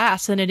my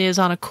glass than it is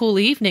on a cool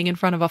evening in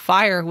front of a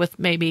fire with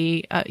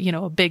maybe,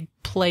 a big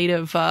plate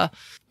of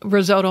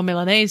risotto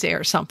Milanese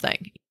or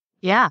something.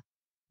 Yeah.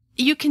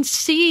 You can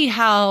see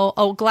how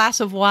a glass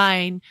of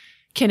wine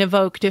can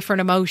evoke different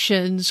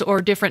emotions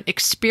or different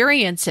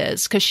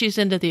experiences because she's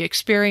into the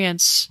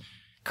experience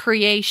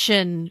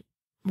creation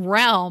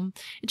realm.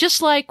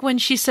 Just like when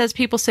she says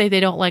people say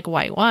they don't like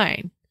white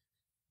wine.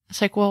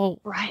 It's like, well,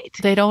 right.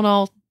 They don't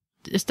all,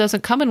 it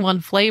doesn't come in one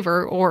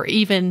flavor or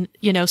even,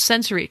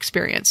 sensory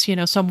experience.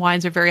 Some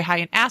wines are very high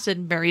in acid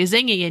and very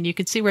zingy, and you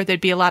can see where there'd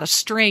be a lot of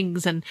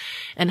strings and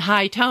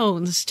high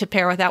tones to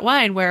pair with that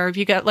wine. Where if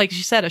you got, like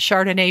you said, a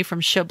Chardonnay from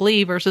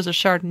Chablis versus a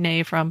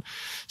Chardonnay from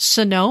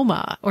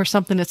Sonoma or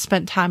something that's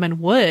spent time in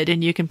wood,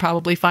 and you can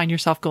probably find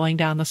yourself going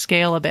down the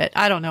scale a bit.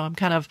 I don't know. I'm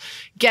kind of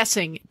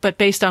guessing, but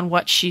based on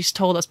what she's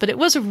told us. But it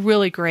was a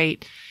really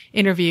great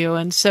interview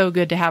and so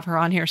good to have her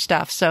on here,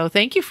 Steph. So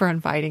thank you for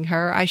inviting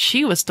her.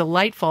 She was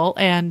delightful,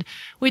 and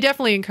we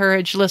definitely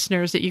encourage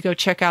listeners that you go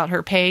check out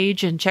her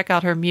page and check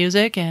out her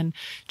music and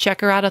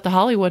check her out at the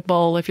Hollywood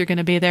Bowl if you're going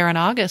to be there in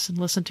August and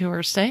listen to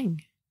her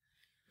sing.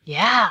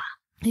 Yeah.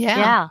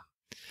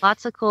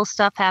 Lots of cool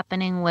stuff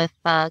happening with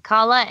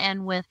Kala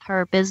and with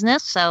her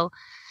business. So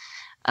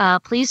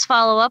please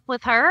follow up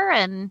with her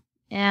and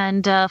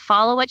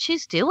follow what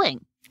she's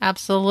doing.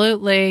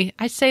 Absolutely.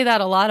 I say that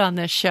a lot on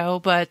this show,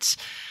 but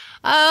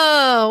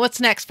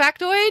what's next?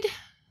 Factoid?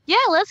 Yeah,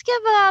 let's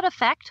give out a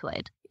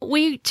factoid.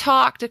 We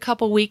talked a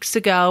couple weeks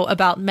ago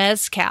about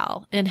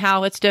mezcal and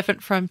how it's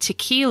different from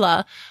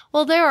tequila.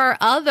 Well, there are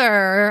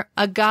other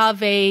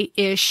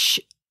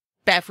agave-ish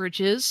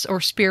beverages or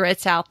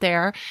spirits out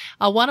there.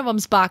 One of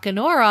them's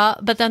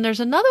Bacanora, but then there's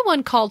another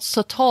one called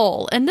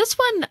Sotol. And this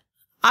one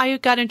I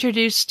got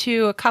introduced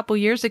to a couple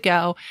years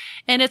ago,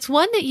 and it's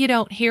one that you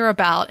don't hear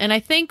about. And I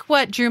think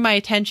what drew my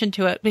attention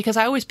to it, because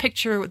I always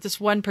picture this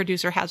one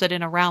producer has it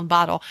in a round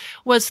bottle,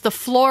 was the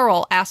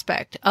floral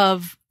aspect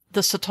of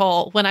the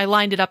Sotol when I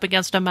lined it up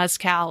against a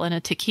mezcal and a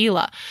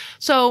tequila.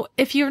 So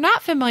if you're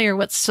not familiar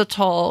with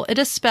Sotol, it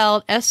is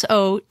spelled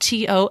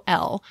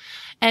Sotol,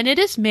 and it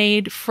is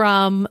made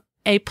from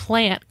a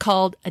plant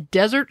called a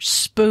desert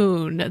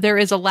spoon. There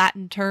is a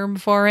Latin term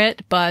for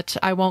it, but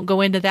I won't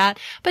go into that.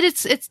 But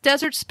it's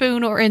desert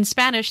spoon, or in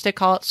Spanish, they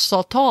call it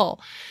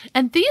sotol.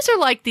 And these are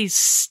like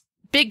these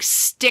big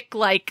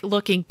stick-like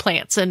looking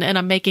plants. And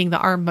I'm making the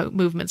arm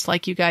movements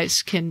like you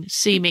guys can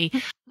see me.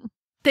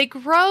 They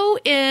grow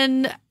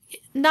in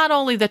not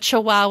only the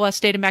Chihuahua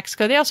state of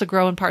Mexico, they also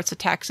grow in parts of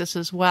Texas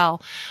as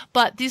well.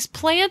 But these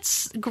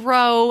plants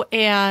grow,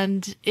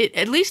 and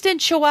at least in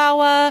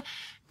Chihuahua,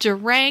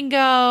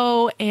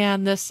 Durango,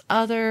 and this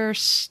other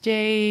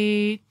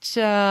state,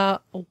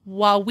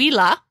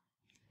 Coahuila.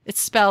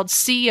 It's spelled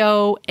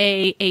Coahuila.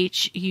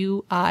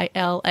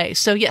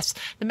 So yes,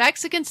 the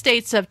Mexican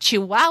states of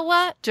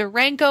Chihuahua,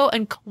 Durango,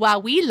 and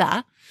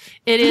Coahuila.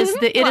 It is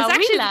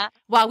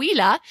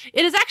Coahuila.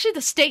 It is actually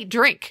the state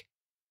drink,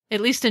 at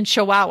least in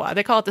Chihuahua.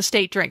 They call it the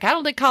state drink. I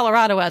don't think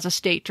Colorado has a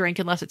state drink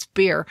unless it's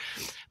beer.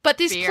 But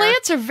these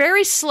plants are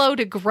very slow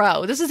to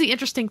grow. This is the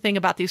interesting thing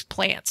about these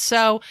plants.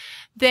 So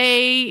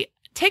they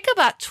take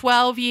about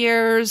 12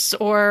 years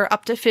or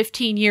up to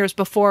 15 years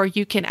before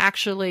you can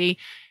actually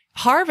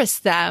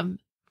harvest them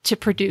to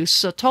produce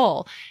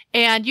Sotol.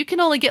 And you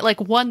can only get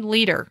like 1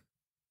 liter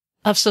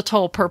of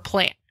Sotol per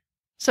plant.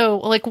 So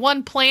like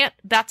one plant,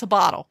 that's a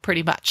bottle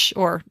pretty much,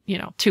 or,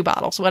 2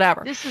 bottles,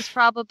 whatever. This is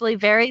probably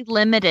very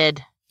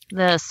limited.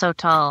 The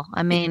Sotol.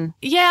 I mean,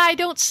 yeah, I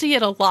don't see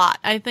it a lot.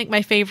 I think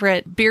my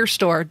favorite beer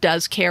store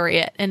does carry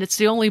it, and it's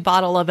the only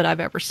bottle of it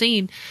I've ever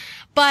seen.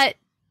 But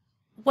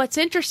what's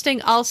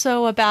interesting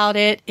also about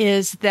it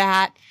is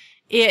that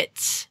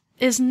it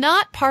is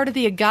not part of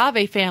the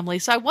agave family.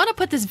 So I want to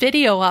put this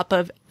video up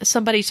of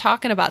somebody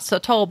talking about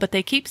Sotol, but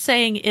they keep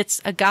saying it's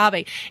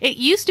agave. It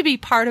used to be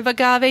part of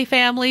agave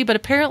family, but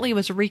apparently it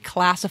was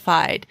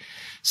reclassified.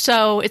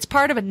 So it's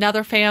part of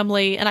another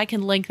family, and I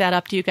can link that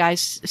up to you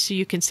guys so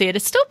you can see it.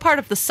 It's still part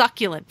of the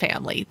succulent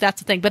family.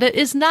 That's the thing, but it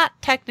is not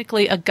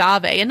technically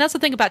agave. And that's the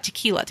thing about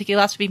tequila.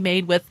 Tequila has to be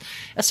made with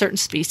a certain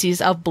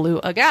species of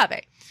blue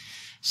agave.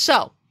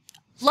 So,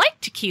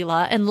 like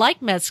tequila and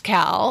like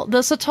mezcal, the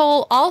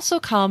sotol also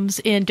comes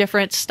in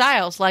different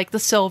styles, like the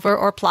silver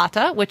or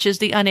plata, which is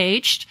the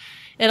unaged.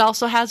 It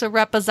also has a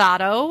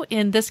reposado,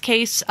 in this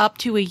case up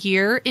to a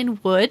year in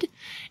wood.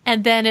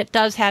 And then it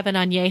does have an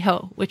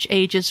añejo, which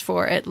ages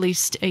for at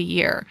least a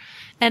year.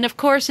 And of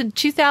course, in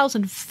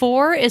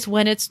 2004 is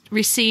when it's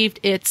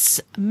received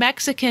its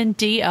Mexican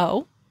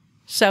DO.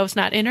 So it's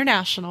not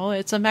international,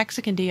 it's a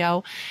Mexican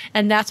DO.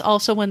 And that's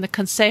also when the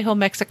Consejo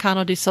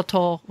Mexicano de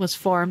Sotol was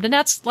formed. And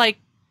that's like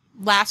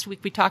last week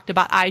we talked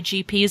about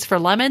IGPs for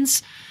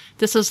lemons.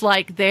 This is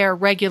like their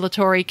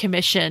regulatory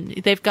commission.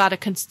 They've got a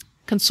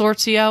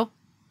consortio.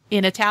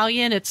 In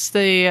Italian, it's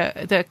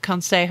the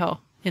Consejo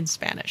in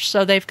Spanish.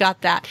 So they've got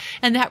that.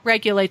 And that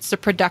regulates the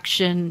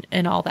production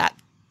and all that.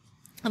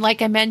 And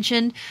like I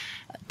mentioned,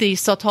 the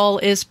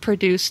sotol is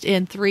produced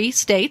in 3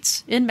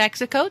 states in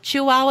Mexico: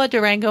 Chihuahua,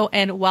 Durango,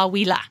 and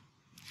Coahuila.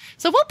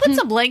 So we'll put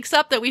some links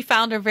up that we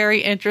found are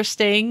very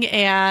interesting.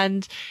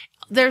 And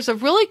there's a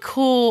really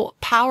cool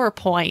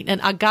PowerPoint, an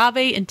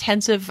agave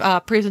intensive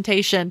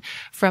presentation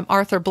from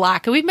Arthur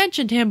Black. And we've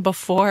mentioned him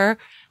before,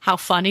 how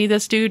funny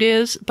this dude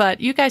is, but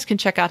you guys can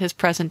check out his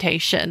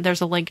presentation. There's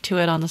a link to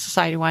it on the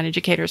Society of Wine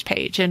Educators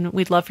page, and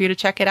we'd love for you to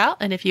check it out.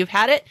 And if you've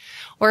had it,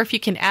 or if you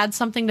can add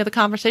something to the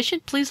conversation,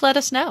 please let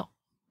us know.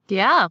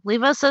 Yeah,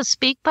 leave us a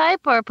speak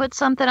pipe or put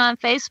something on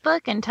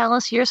Facebook and tell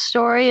us your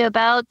story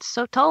about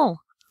sotol.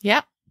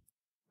 Yep.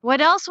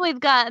 What else we've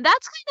got?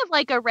 That's kind of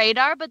like a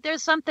radar, but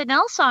there's something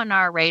else on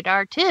our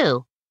radar,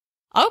 too.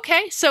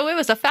 Okay, so it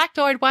was a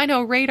factoid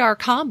wino radar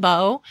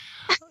combo.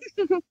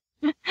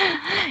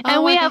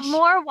 And we have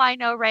more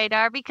wino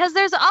radar because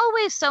there's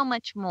always so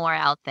much more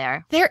out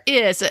there. There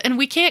is, and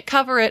we can't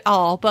cover it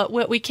all, but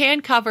what we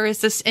can cover is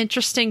this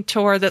interesting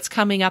tour that's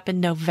coming up in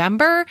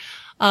November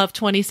of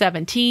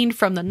 2017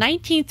 from the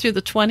 19th through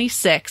the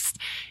 26th.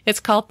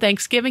 It's called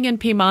Thanksgiving in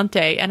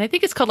Piemonte, and I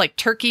think it's called like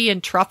Turkey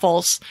and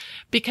Truffles,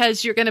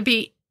 because you're going to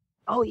be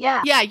Oh,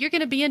 yeah. Yeah, you're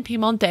going to be in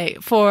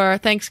Piemonte for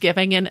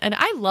Thanksgiving, and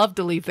I love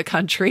to leave the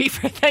country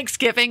for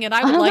Thanksgiving, and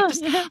I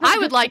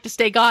would like to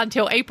stay gone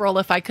till April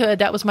if I could.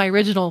 That was my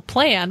original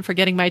plan for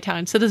getting my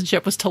Italian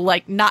citizenship, was to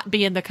like not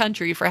be in the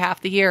country for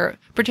half the year,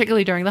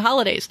 particularly during the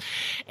holidays.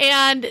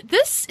 And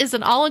this is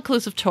an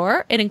all-inclusive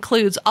tour. It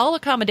includes all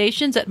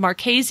accommodations at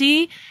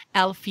Marchesi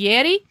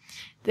Alfieri.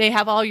 They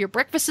have all your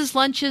breakfasts,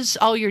 lunches,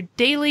 all your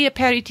daily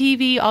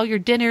aperitivi, all your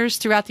dinners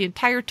throughout the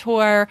entire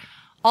tour,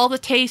 all the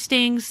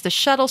tastings, the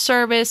shuttle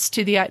service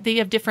they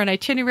have different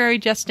itinerary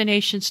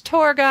destinations,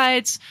 tour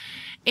guides,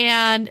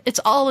 and it's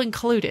all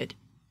included.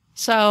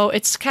 So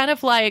it's kind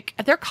of like,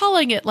 they're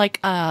calling it like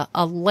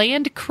a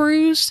land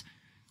cruise.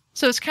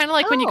 So it's kind of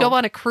like when you go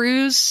on a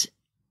cruise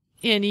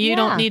and you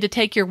don't need to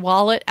take your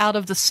wallet out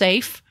of the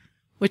safe,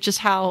 which is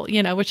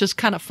which is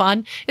kind of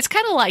fun. It's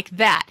kind of like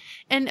that.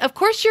 And of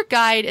course your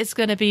guide is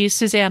going to be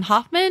Suzanne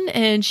Hoffman,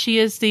 and she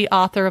is the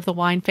author of the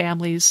Wine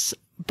Family's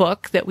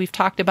book that we've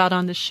talked about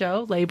on the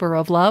show, Labor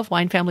of Love,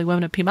 Wine Family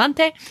Women of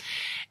Piemonte.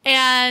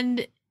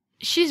 And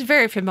she's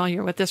very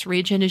familiar with this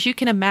region. As you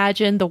can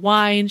imagine, the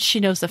wines, she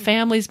knows the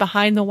families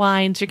behind the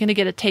wines. You're going to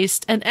get a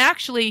taste. And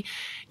actually,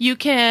 you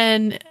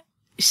can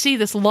see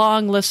this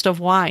long list of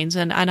wines,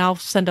 and I'll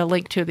send a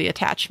link to the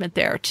attachment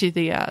there to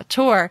the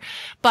tour.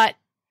 But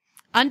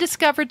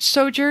Undiscovered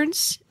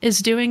Sojourns is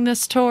doing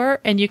this tour,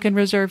 and you can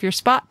reserve your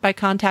spot by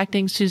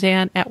contacting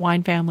Suzanne at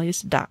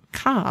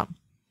winefamilies.com.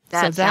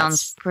 That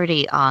sounds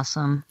pretty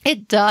awesome.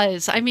 It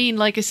does. I mean,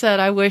 like I said,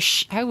 I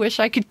wish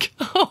I could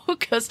go,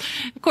 because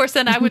of course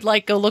then I would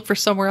like go look for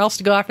somewhere else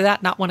to go after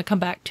that, not want to come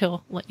back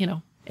till,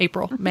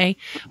 April, May.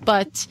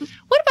 But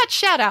what about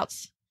shout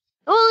outs?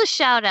 Oh,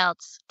 shout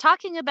outs.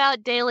 Talking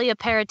about daily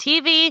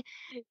aperitivi,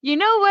 you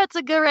know what's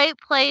a great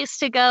place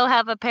to go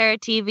have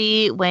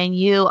aperitivi when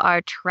you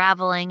are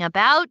traveling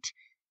about?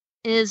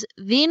 Is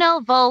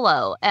Vino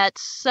Volo at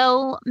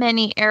so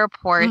many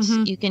airports.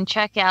 Mm-hmm. You can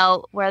check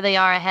out where they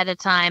are ahead of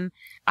time.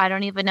 I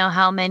don't even know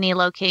how many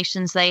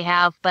locations they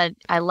have, but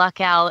I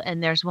luck out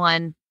and there's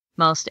one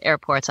most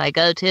airports I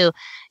go to.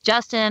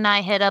 Justin and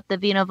I hit up the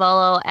Vino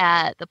Volo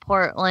at the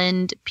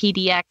Portland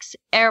PDX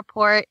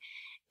airport,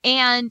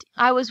 and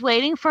I was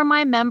waiting for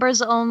my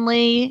members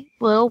only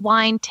little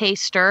wine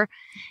taster.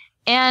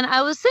 And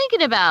I was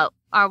thinking about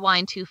our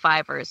Wine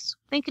 2.5ers,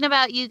 thinking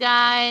about you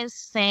guys,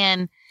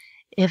 saying,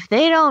 if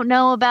they don't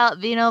know about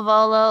Vino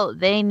Volo,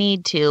 they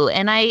need to.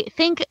 And I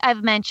think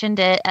I've mentioned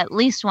it at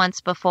least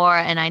once before,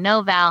 and I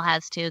know Val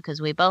has too,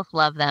 because we both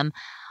love them.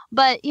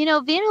 But,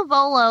 Vino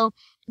Volo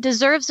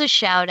deserves a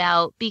shout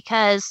out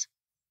because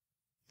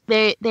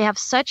they have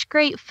such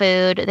great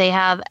food. They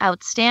have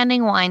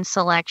outstanding wine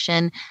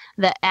selection.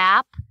 The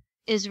app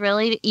is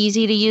really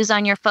easy to use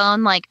on your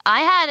phone. Like, I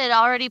had it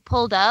already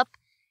pulled up,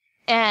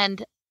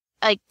 and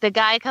like the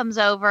guy comes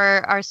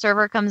over, our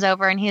server comes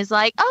over, and he's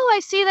like, "Oh, I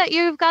see that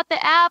you've got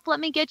the app. Let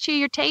me get you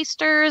your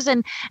tasters."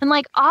 And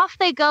like off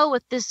they go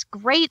with this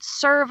great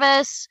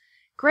service,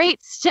 great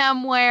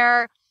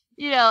stemware,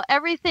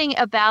 everything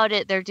about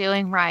it they're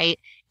doing right.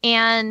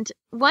 And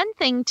one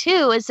thing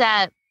too is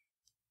that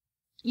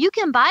you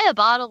can buy a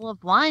bottle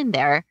of wine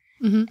there.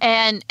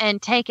 Mm-hmm.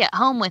 And take it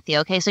home with you.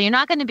 Okay. So you're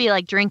not going to be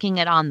like drinking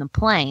it on the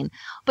plane,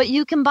 but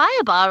you can buy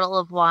a bottle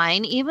of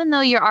wine, even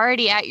though you're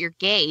already at your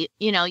gate.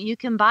 You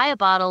can buy a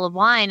bottle of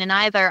wine, and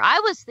I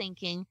was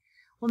thinking,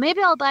 well,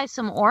 maybe I'll buy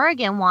some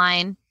Oregon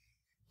wine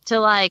to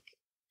like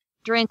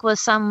drink with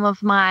some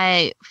of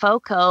my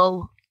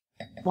FOCO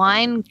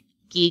wine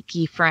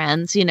geeky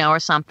friends, or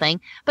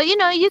something. But,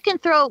 you can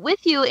throw it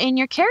with you in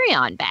your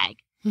carry-on bag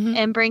mm-hmm.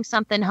 and bring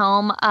something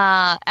home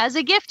as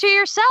a gift to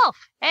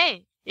yourself.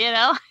 Hey.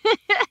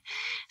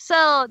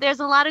 So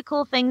there's a lot of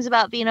cool things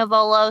about Vino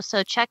Volo,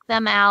 so check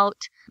them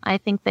out. I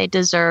think they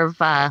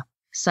deserve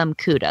some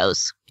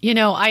kudos.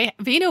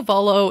 Vino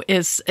Volo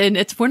is,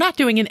 and we're not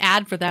doing an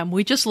ad for them.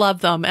 We just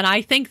love them. And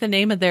I think the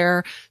name of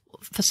their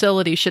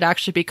facility should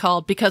actually be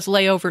called Because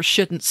Layovers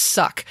Shouldn't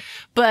Suck.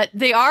 But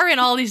they are in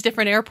all these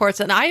different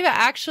airports. And I've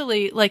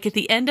actually, like at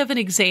the end of an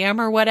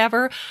exam or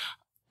whatever,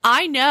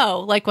 I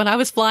know, like when I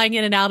was flying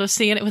in and out of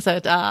seeing it was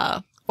at,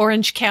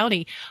 Orange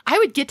County, I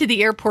would get to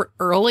the airport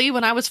early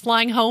when I was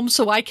flying home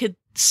so I could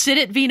sit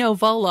at Vino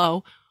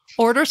Volo,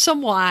 order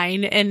some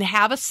wine, and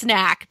have a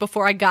snack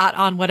before I got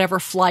on whatever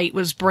flight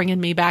was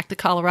bringing me back to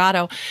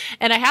Colorado.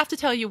 And I have to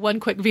tell you one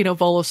quick Vino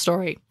Volo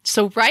story.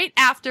 So right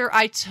after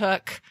I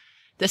took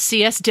the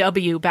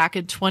CSW back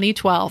in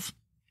 2012,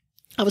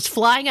 I was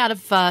flying out of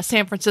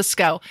San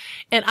Francisco,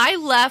 and I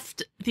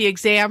left the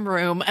exam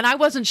room, and I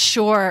wasn't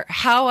sure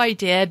how I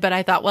did, but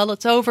I thought, well,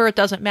 it's over. It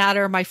doesn't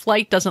matter. My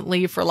flight doesn't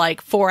leave for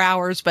like 4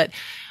 hours, but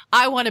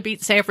I want to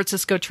beat San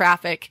Francisco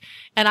traffic.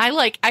 And I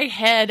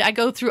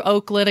go through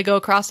Oakland, I go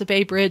across the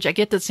Bay Bridge, I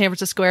get to San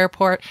Francisco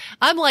airport.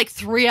 I'm like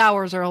 3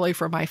 hours early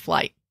for my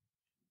flight.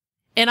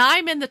 And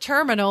I'm in the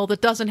terminal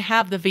that doesn't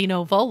have the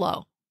Vino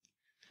Volo.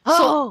 Oh.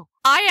 So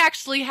I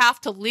actually have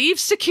to leave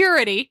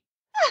security,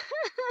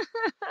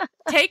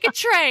 take a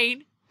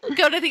train,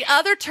 go to the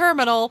other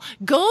terminal,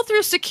 go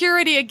through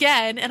security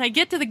again, and I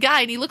get to the guy,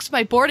 and he looks at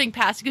my boarding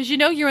pass. He goes,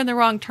 you're in the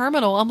wrong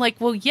terminal. I'm like,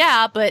 well,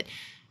 yeah, but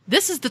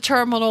this is the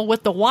terminal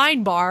with the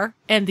wine bar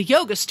and the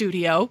yoga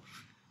studio,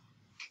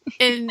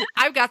 and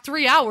I've got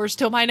 3 hours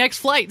till my next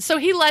flight. So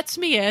he lets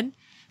me in.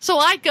 So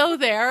I go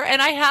there,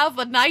 and I have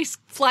a nice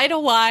flight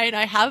of wine.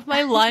 I have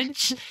my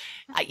lunch.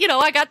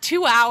 I got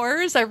 2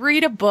 hours. I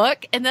read a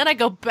book, and then I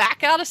go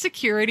back out of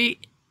security,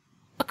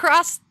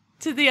 across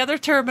to the other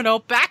terminal,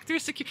 back through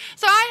security.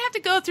 So I have to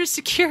go through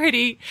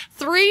security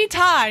 3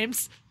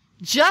 times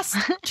just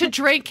to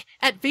drink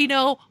at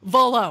Vino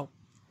Volo.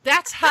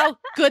 That's how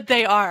good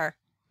they are.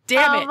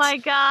 Damn it. Oh my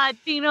God.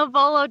 Vino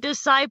Volo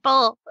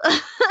disciple.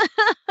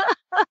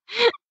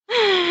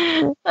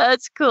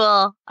 That's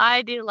cool.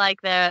 I do like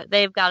that.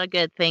 They've got a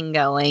good thing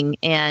going,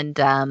 and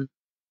the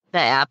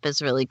app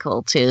is really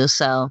cool too.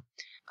 So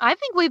I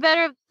think we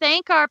better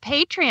thank our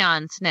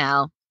Patreons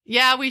now.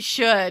 Yeah, we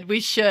should.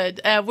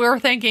 We're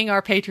thanking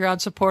our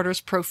Patreon supporters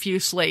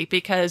profusely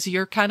because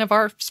you're kind of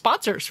our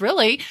sponsors,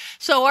 really.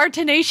 So our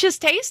tenacious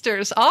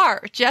tasters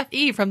are Jeff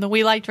E. from the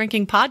We Like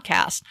Drinking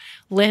podcast,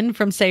 Lynn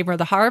from Savor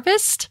the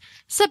Harvest,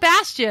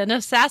 Sebastian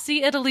of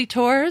Sassy Italy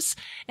Tours,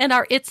 and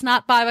our It's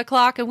Not 5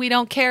 o'clock and We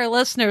Don't Care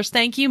listeners.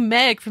 Thank you,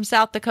 Meg from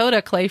South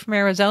Dakota, Clay from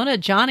Arizona,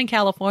 John in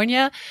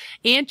California,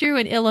 Andrew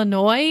in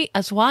Illinois,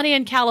 Aswani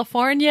in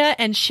California,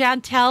 and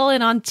Chantel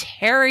in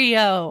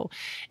Ontario.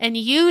 And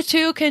you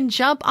too can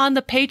jump on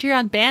the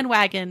Patreon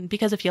bandwagon,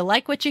 because if you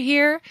like what you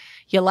hear,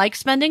 you like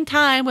spending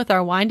time with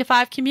our Wine to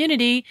Five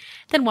community,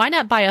 then why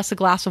not buy us a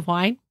glass of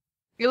wine?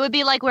 It would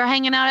be like we're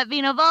hanging out at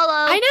Vino Volo.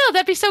 I know,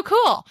 that'd be so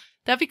cool.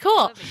 That'd be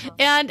cool.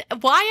 And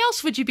why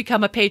else would you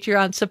become a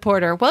Patreon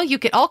supporter? Well, you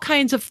get all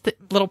kinds of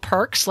little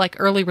perks like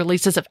early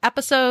releases of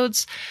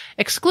episodes,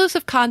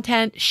 exclusive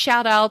content,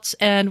 shout outs,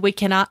 and we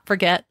cannot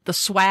forget the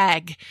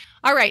swag.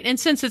 All right. And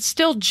since it's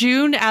still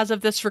June as of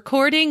this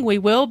recording, we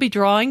will be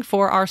drawing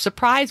for our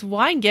surprise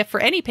wine gift for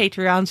any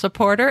Patreon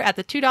supporter at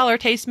the $2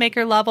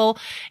 tastemaker level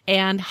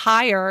and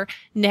higher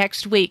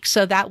next week.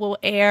 So that will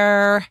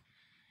air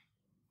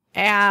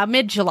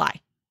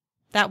mid-July.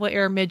 That will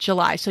air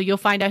mid-July. So you'll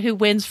find out who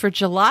wins for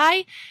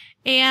July.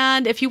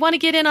 And if you want to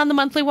get in on the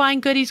monthly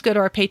wine goodies, go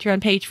to our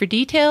Patreon page for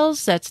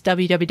details. That's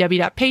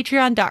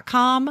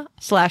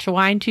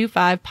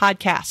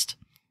www.patreon.com/wine25podcast.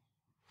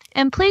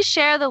 And please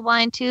share the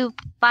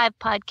Wine25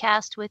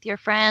 podcast with your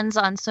friends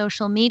on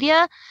social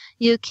media.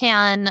 You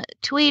can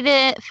tweet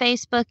it,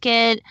 Facebook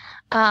it.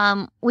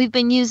 We've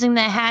been using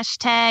the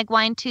hashtag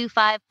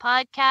Wine25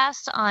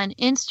 podcast on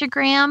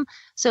Instagram.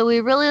 So we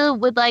really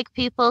would like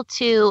people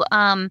to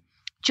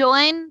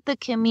join the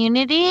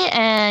community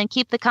and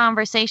keep the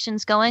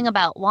conversations going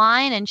about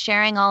wine and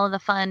sharing all of the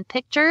fun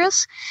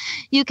pictures.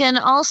 You can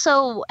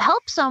also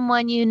help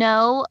someone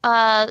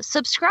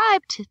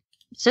subscribe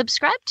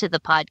subscribe to the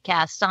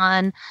podcast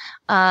on,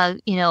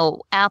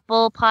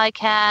 Apple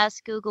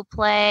Podcasts, Google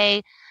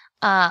Play,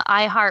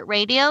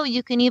 iHeartRadio.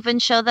 You can even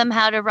show them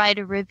how to write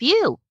a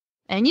review,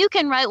 and you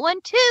can write one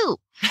too.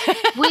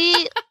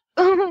 We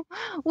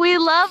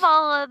love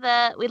all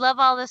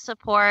the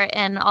support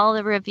and all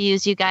the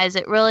reviews, you guys.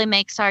 It really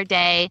makes our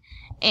day,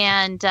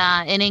 and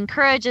it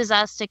encourages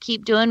us to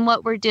keep doing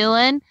what we're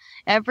doing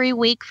every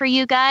week for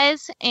you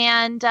guys.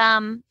 And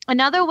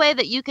another way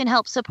that you can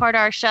help support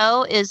our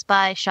show is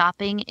by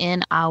shopping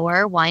in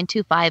our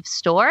Wine25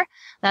 store.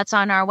 That's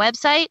on our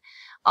website.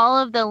 All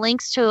of the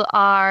links to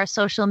our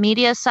social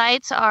media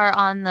sites are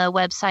on the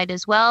website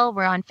as well.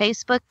 We're on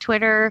Facebook,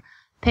 Twitter,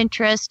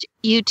 Pinterest,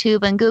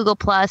 YouTube, and Google+.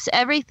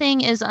 Everything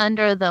is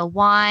under the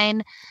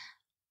Wine,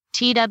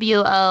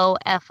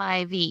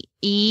 TWOFIVE.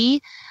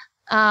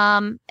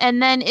 And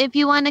then if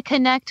you want to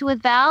connect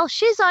with Val,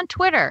 she's on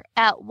Twitter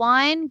at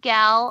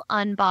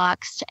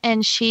WineGalUnboxed,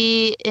 and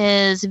she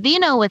is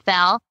Vino with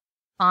Val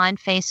on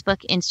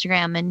Facebook,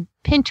 Instagram, and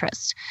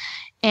Pinterest.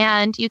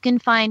 And you can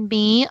find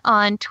me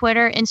on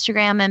Twitter,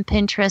 Instagram, and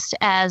Pinterest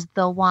as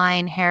The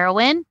Wine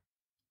Heroine.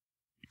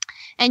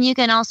 And you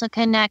can also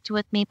connect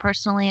with me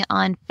personally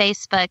on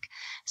Facebook.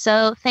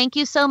 So thank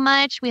you so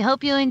much. We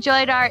hope you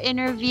enjoyed our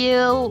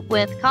interview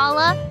with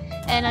Kala.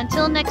 And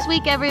until next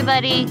week,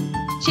 everybody,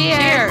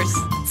 cheers.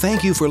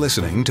 Thank you for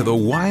listening to the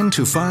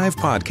Wine25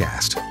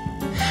 podcast.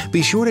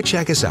 Be sure to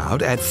check us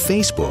out at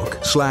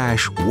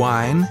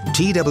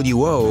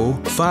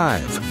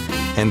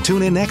Facebook/WineTWO5 and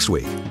tune in next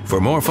week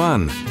for more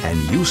fun and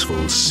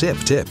useful sip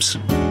tips.